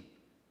 17.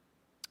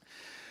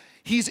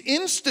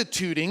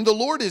 The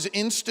Lord is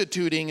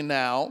instituting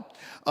now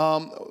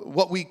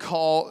what we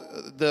call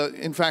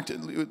in fact,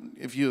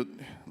 if you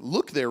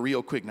look there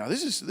real quick. Now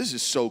this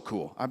is so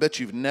cool. I bet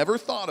you've never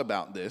thought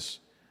about this,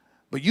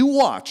 but you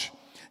watch.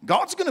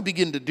 God's going to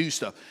begin to do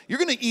stuff. You're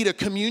going to eat a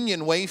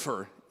communion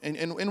wafer,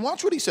 and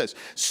watch what he says.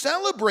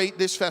 Celebrate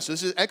this festival.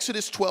 This is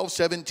Exodus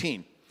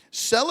 12:17.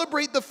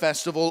 Celebrate the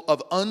festival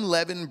of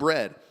unleavened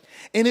bread.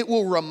 And it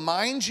will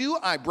remind you,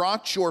 I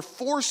brought your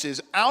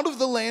forces out of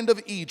the land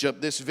of Egypt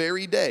this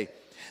very day.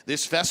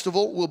 This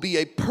festival will be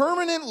a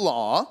permanent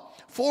law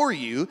for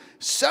you.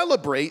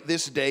 Celebrate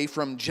this day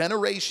from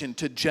generation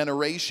to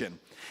generation.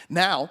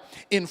 Now,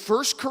 in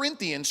 1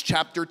 Corinthians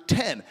chapter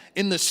 10,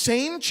 in the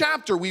same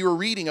chapter we were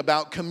reading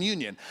about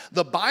communion,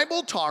 the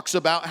Bible talks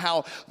about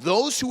how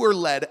those who were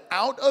led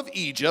out of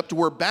Egypt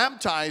were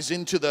baptized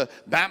into the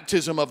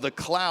baptism of the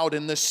cloud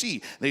in the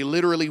sea. They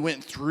literally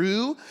went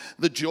through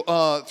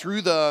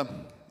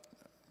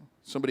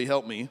somebody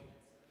help me,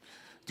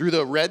 through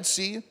the Red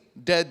Sea,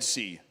 Dead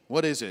Sea.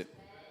 What is it?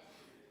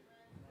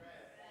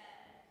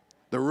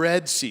 The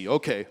Red Sea,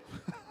 okay.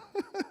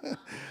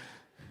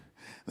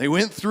 They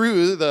went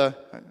through the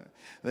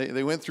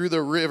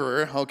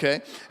river,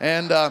 okay,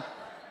 and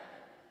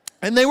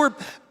they were.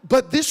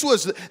 But this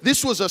was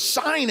a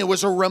sign. It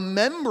was a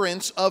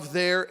remembrance of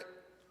their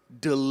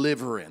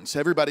deliverance.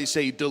 Everybody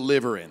say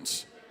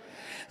deliverance.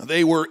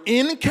 They were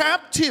in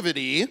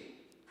captivity,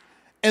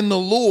 and the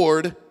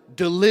Lord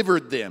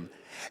delivered them.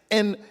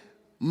 And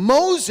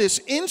Moses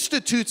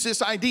institutes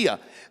this idea.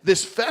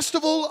 This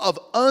festival of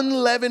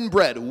unleavened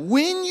bread.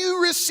 When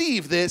you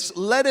receive this,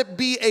 let it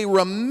be a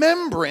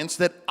remembrance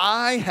that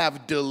I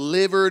have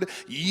delivered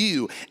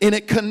you. And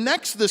it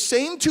connects the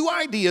same 2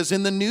 ideas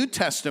in the New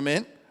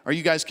Testament. Are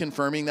you guys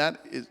confirming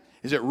that?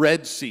 Is it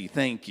Red Sea?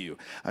 Thank you.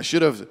 I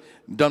should have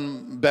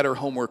done better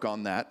homework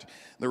on that.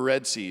 The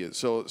Red Sea.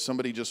 So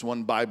somebody just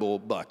won Bible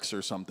bucks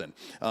or something.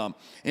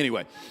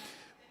 Anyway,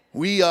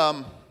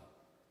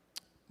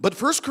 But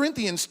 1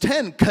 Corinthians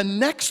 10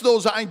 connects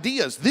those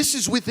ideas. This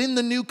is within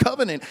the new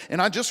covenant.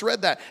 And I just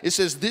read that. It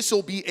says this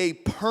will be a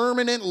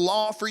permanent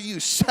law for you.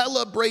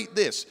 Celebrate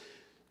this.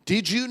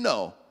 Did you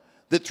know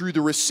that through the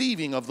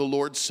receiving of the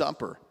Lord's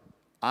Supper,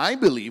 I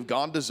believe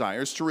God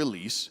desires to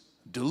release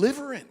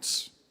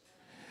deliverance?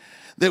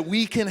 That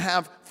we can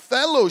have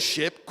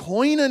fellowship,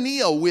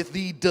 koinonia, with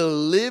the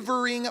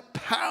delivering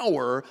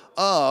power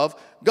of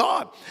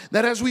God.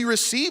 That as we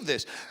receive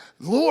this,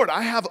 Lord,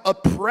 I have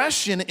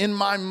oppression in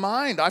my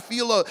mind. I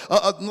feel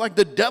like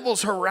the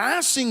devil's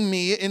harassing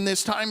me in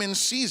this time and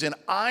season.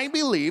 I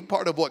believe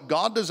part of what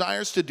God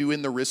desires to do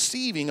in the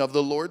receiving of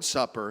the Lord's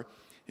Supper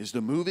is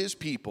to move his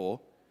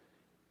people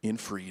in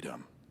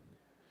freedom.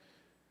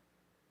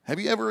 Have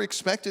you ever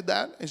expected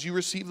that as you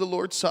receive the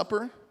Lord's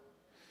Supper?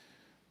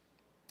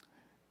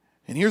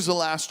 And here's the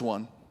last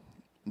one.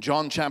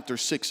 John chapter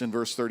 6 and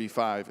verse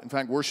 35. In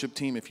fact, worship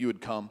team, if you would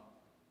come.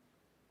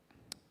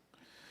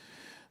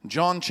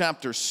 John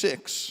chapter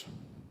 6,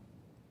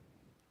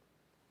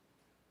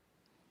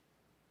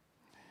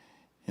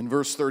 in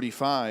verse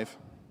 35,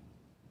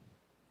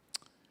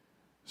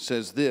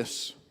 says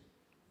this.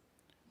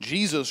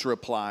 Jesus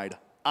replied,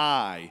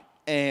 I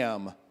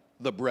am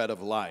the bread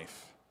of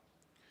life.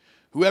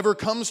 Whoever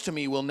comes to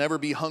me will never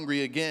be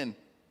hungry again.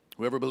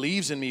 Whoever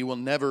believes in me will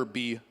never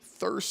be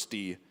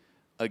thirsty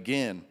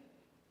again.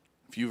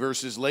 A few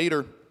verses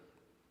later,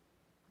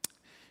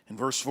 in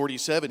verse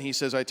 47, he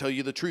says, I tell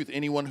you the truth,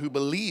 anyone who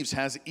believes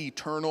has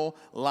eternal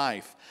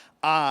life.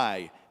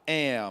 I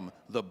am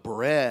the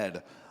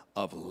bread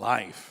of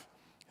life.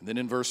 And then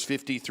in verse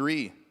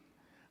 53,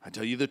 I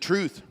tell you the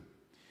truth,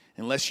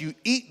 unless you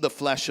eat the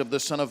flesh of the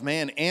Son of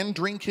Man and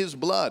drink his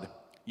blood,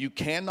 you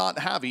cannot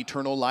have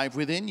eternal life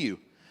within you.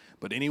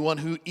 But anyone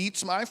who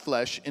eats my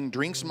flesh and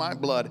drinks my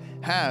blood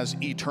has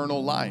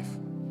eternal life.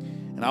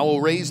 And I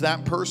will raise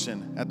that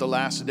person at the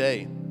last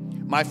day.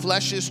 My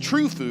flesh is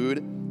true food,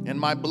 and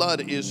my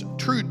blood is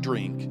true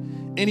drink.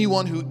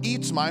 Anyone who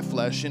eats my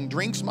flesh and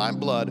drinks my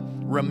blood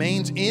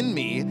remains in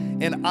me,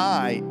 and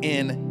I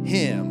in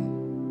him.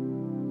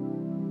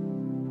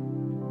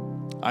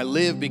 I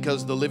live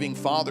because the living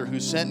Father who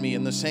sent me.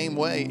 In the same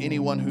way,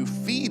 anyone who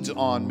feeds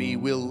on me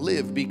will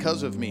live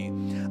because of me.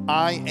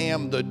 I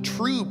am the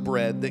true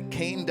bread that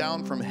came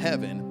down from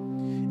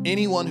heaven.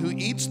 Anyone who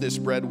eats this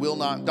bread will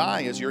not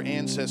die as your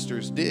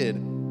ancestors did,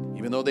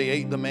 even though they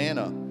ate the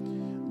manna,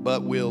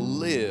 but will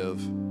live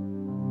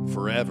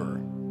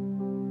forever.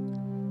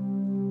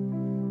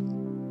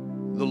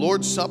 The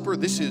Lord's Supper,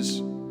 this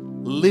is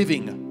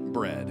living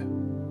bread.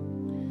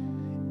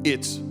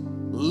 It's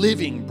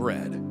living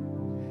bread.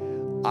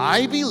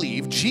 I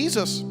believe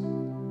Jesus,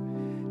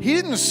 he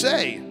didn't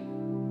say,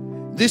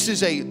 this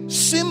is a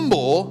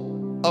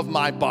symbol of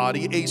my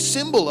body, a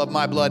symbol of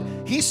my blood.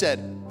 He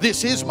said,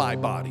 this is my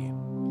body.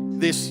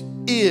 This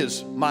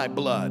is my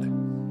blood.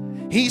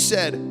 He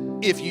said,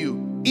 if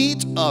you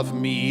eat of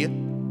me,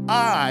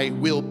 I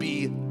will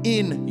be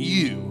in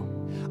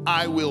you.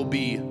 I will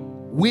be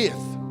with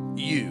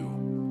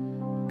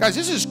you. Guys,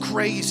 this is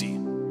crazy.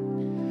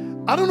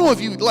 I don't know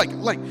if you,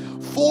 like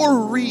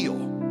for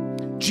real,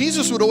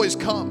 Jesus would always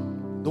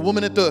come. The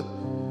woman at the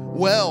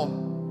well,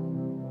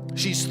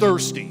 she's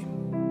thirsty.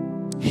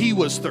 He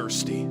was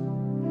thirsty.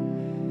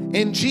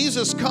 And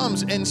Jesus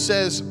comes and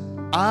says,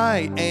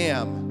 I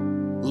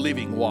am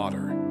living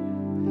water.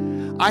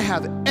 I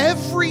have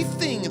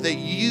everything that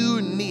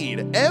you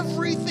need,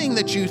 everything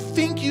that you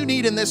think you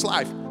need in this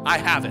life. I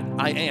have it.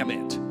 I am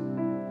it.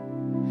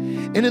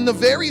 And in the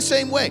very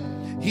same way,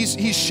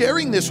 he's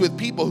sharing this with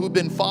people who've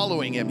been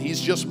following him.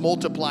 He's just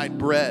multiplied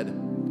bread.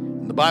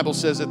 And the Bible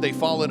says that they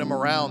followed him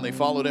around. They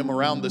followed him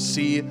around the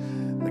sea,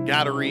 the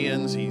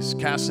Gadareans. He's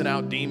casting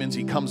out demons.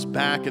 He comes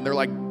back and they're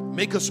like,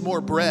 make us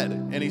more bread.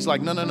 And he's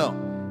like,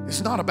 no.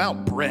 It's not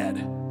about bread.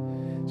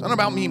 It's not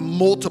about me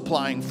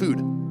multiplying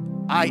food.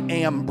 I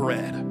am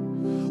bread.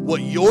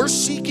 What you're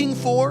seeking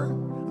for,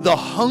 the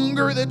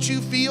hunger that you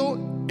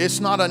feel, it's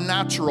not a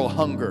natural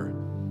hunger.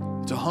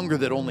 It's a hunger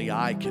that only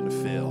I can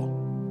fill.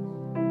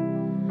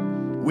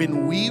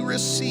 When we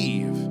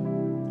receive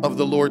of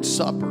the Lord's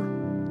Supper,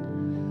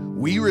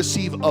 we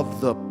receive of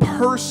the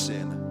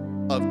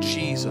person of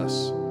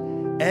Jesus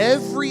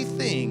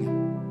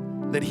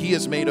everything that he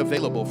has made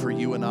available for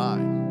you and I.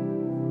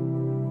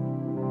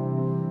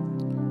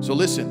 So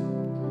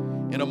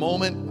listen, in a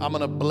moment, I'm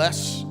going to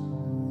bless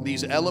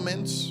these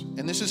elements,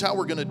 and this is how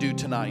we're going to do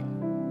tonight.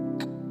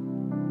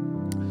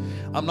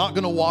 I'm not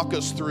going to walk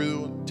us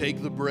through,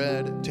 take the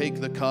bread,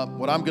 take the cup.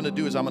 What I'm going to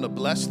do is I'm going to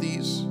bless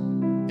these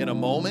in a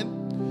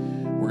moment.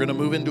 We're going to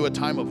move into a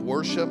time of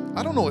worship.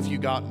 I don't know if you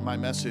got my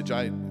message.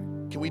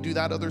 Can we do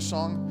that other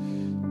song?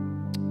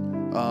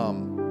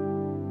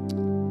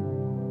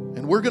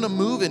 And we're going to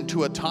move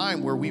into a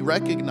time where we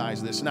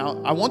recognize this.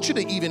 Now, I want you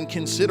to even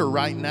consider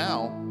right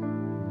now,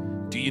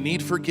 do you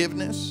need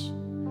forgiveness?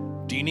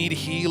 Do you need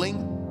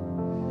healing?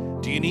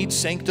 Do you need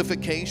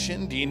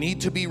sanctification? Do you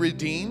need to be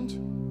redeemed?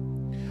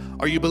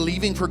 Are you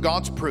believing for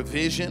God's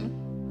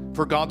provision,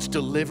 for God's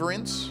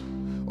deliverance?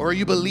 Or are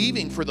you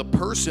believing for the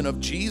person of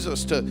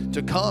Jesus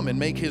to come and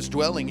make his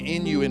dwelling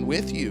in you and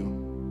with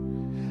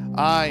you?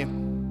 I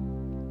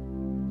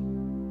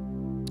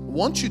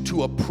want you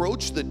to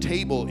approach the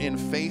table in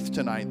faith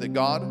tonight that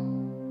God,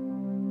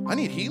 I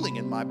need healing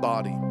in my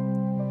body.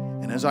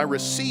 And as I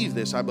receive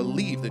this, I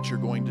believe that you're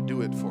going to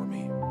do it for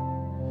me.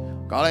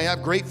 God, I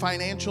have great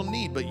financial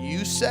need, but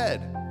you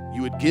said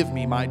you would give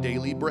me my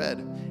daily bread.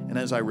 And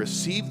as I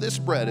receive this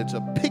bread, it's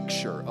a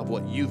picture of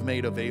what you've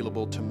made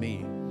available to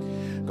me.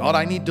 God,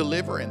 I need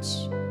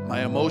deliverance.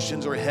 My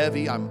emotions are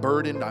heavy. I'm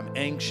burdened. I'm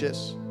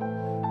anxious.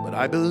 But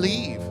I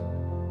believe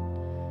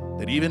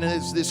that even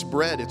as this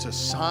bread, it's a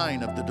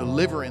sign of the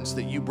deliverance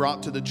that you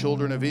brought to the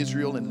children of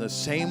Israel. In the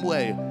same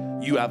way,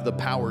 you have the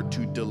power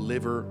to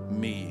deliver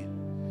me.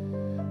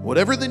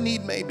 Whatever the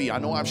need may be, I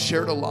know I've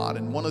shared a lot,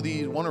 and one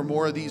or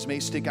more of these may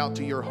stick out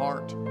to your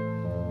heart.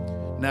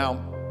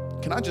 Now,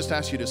 can I just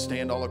ask you to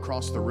stand all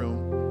across the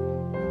room?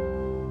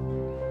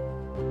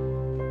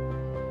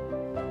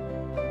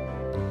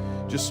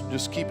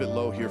 Just keep it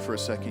low here for a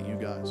second, you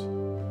guys.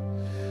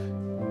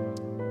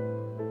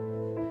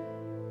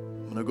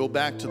 I'm going to go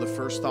back to the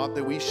first thought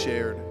that we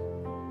shared,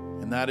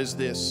 and that is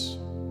this.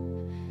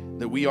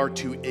 that we are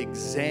to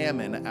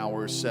examine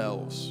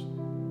ourselves.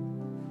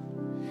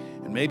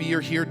 And maybe you're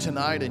here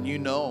tonight and you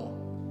know,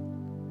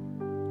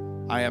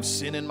 I have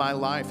sin in my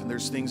life and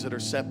there's things that are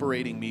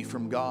separating me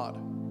from God.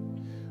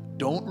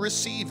 Don't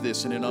receive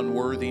this in an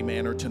unworthy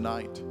manner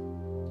tonight.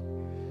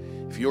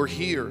 If you're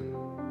here,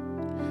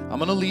 I'm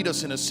going to lead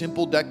us in a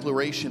simple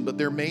declaration, but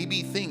there may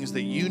be things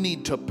that you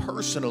need to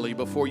personally,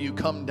 before you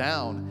come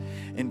down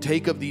and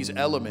take of these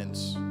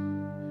elements,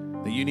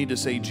 that you need to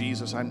say,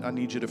 Jesus, I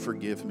need you to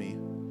forgive me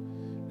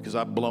because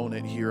I've blown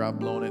it here, I've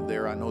blown it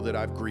there. I know that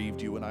I've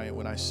grieved you when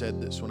I said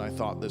this, when I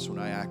thought this, when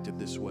I acted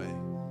this way.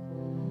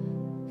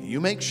 You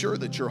make sure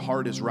that your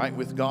heart is right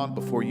with God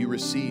before you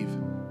receive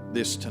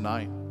this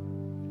tonight.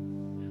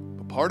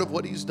 But part of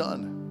what He's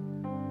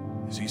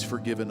done is He's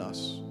forgiven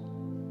us.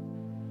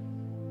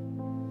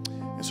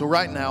 And so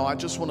right now, I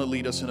just want to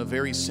lead us in a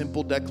very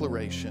simple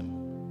declaration.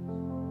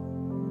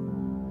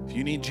 If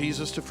you need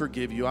Jesus to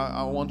forgive you,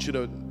 I want you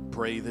to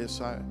pray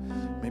this.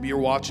 Maybe you're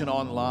watching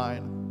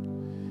online.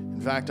 In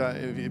fact,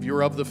 if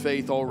you're of the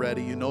faith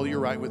already, you know you're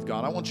right with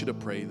God, I want you to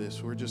pray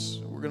this. We're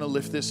going to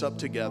lift this up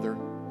together.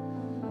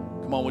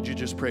 Come on, would you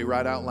just pray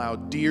right out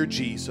loud? Dear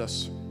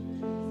Jesus,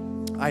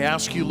 I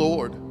ask you,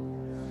 Lord,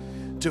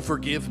 to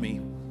forgive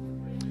me.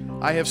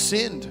 I have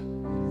sinned.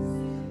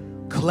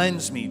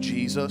 Cleanse me,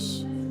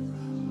 Jesus.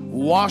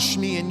 Wash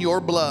me in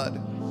your blood.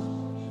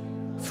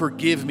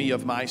 Forgive me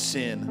of my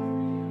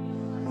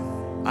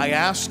sin. I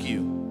ask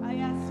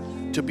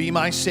you to be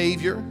my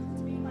Savior,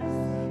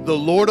 the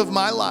Lord of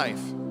my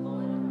life,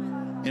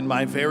 and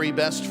my very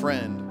best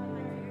friend.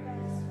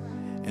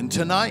 And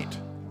tonight,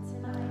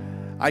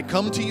 I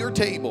come to your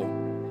table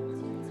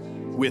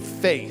with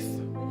faith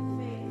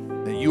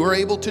that you are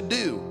able to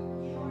do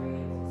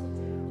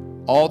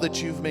all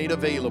that you've made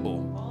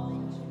available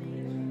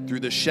through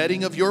the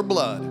shedding of your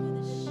blood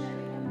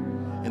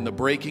and the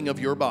breaking of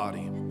your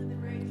body.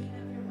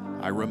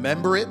 I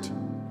remember it.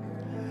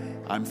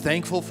 I'm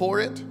thankful for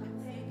it.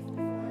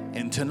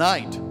 And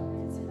tonight,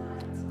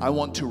 I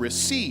want to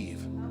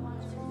receive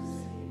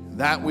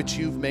that which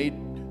you've made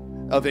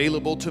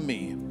available to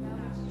me.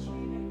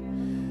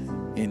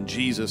 In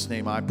Jesus'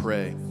 name I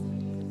pray.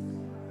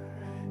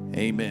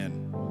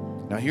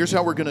 Amen. Now here's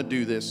how we're going to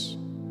do this.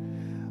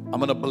 I'm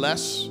going to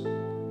bless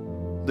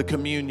the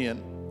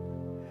communion.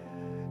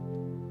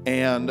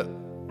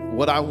 And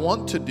what I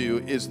want to do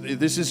is,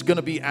 this is going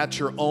to be at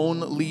your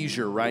own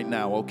leisure right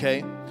now,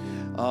 okay?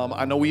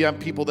 I know we have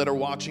people that are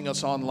watching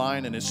us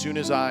online, and as soon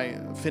as I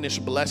finish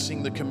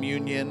blessing the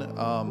communion,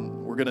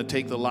 we're going to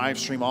take the live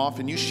stream off,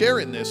 and you share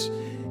in this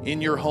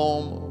in your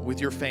home, with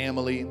your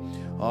family,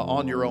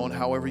 on your own,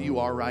 however you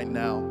are right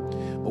now.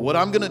 But what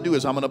I'm going to do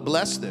is I'm going to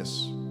bless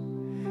this,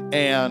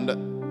 and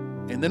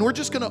then we're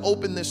just going to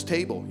open this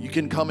table. You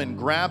can come and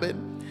grab it.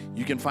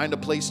 You can find a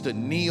place to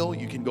kneel.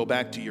 You can go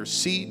back to your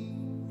seat.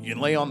 You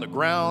can lay on the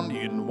ground.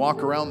 You can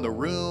walk around the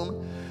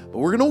room. But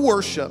we're going to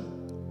worship.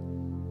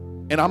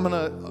 And I'm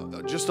going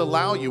to just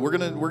allow you. We're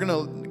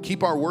going to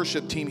keep our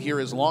worship team here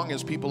as long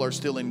as people are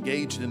still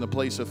engaged in the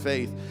place of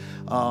faith.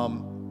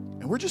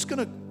 And we're just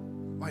going to,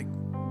 like,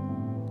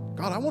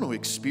 God, I want to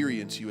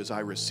experience you as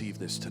I receive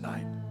this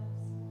tonight.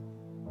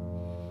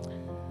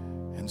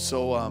 And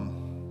so,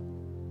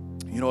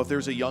 if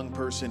there's a young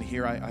person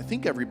here, I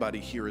think everybody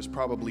here is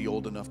probably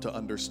old enough to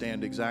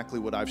understand exactly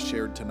what I've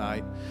shared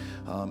tonight.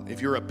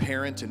 If you're a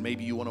parent and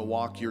maybe you want to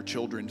walk your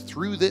children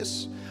through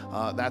this,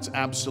 that's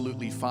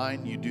absolutely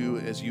fine. You do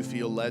as you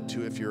feel led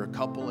to. If you're a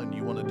couple and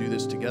you want to do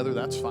this together,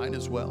 that's fine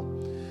as well.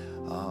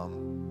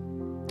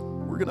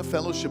 We're going to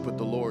fellowship with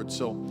the Lord.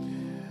 So,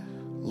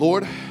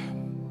 Lord,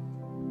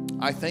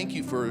 I thank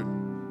you for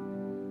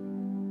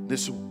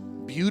this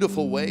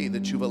beautiful way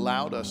that you've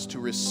allowed us to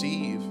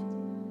receive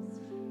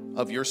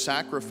of your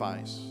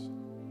sacrifice.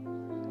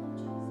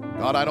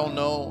 God, I don't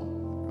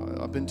know,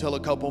 up until a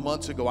couple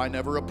months ago, I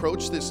never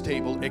approached this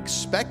table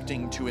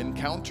expecting to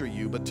encounter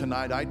you, but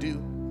tonight I do.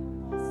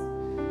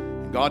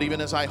 And God, even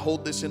as I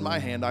hold this in my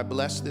hand, I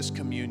bless this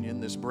communion,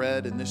 this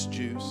bread and this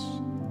juice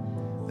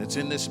that's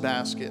in this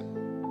basket.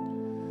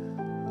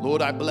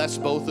 Lord, I bless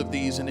both of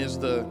these, and as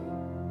the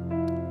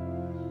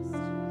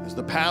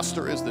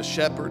pastor, as the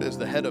shepherd, as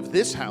the head of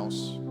this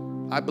house,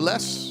 I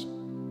bless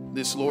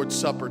this Lord's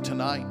Supper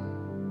tonight.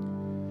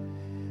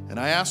 And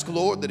I ask,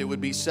 Lord, that it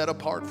would be set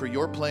apart for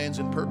your plans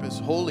and purpose,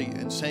 holy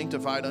and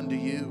sanctified unto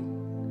you.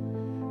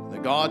 And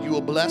that, God, you will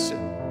bless it.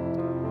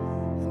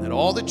 And that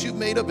all that you've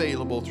made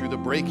available through the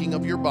breaking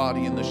of your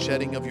body and the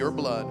shedding of your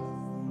blood,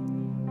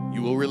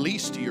 you will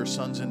release to your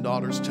sons and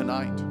daughters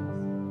tonight.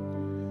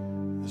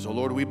 So,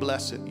 Lord, we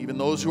bless it. Even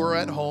those who are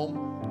at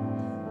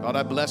home, God,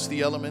 I bless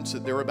the elements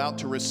that they're about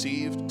to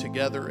receive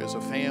together as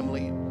a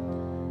family,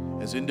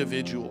 as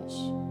individuals.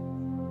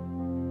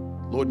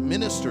 Lord,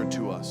 minister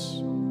to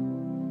us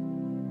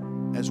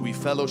as we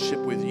fellowship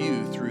with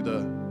you through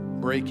the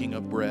breaking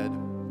of bread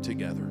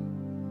together.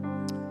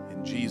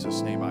 In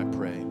Jesus' name I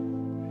pray.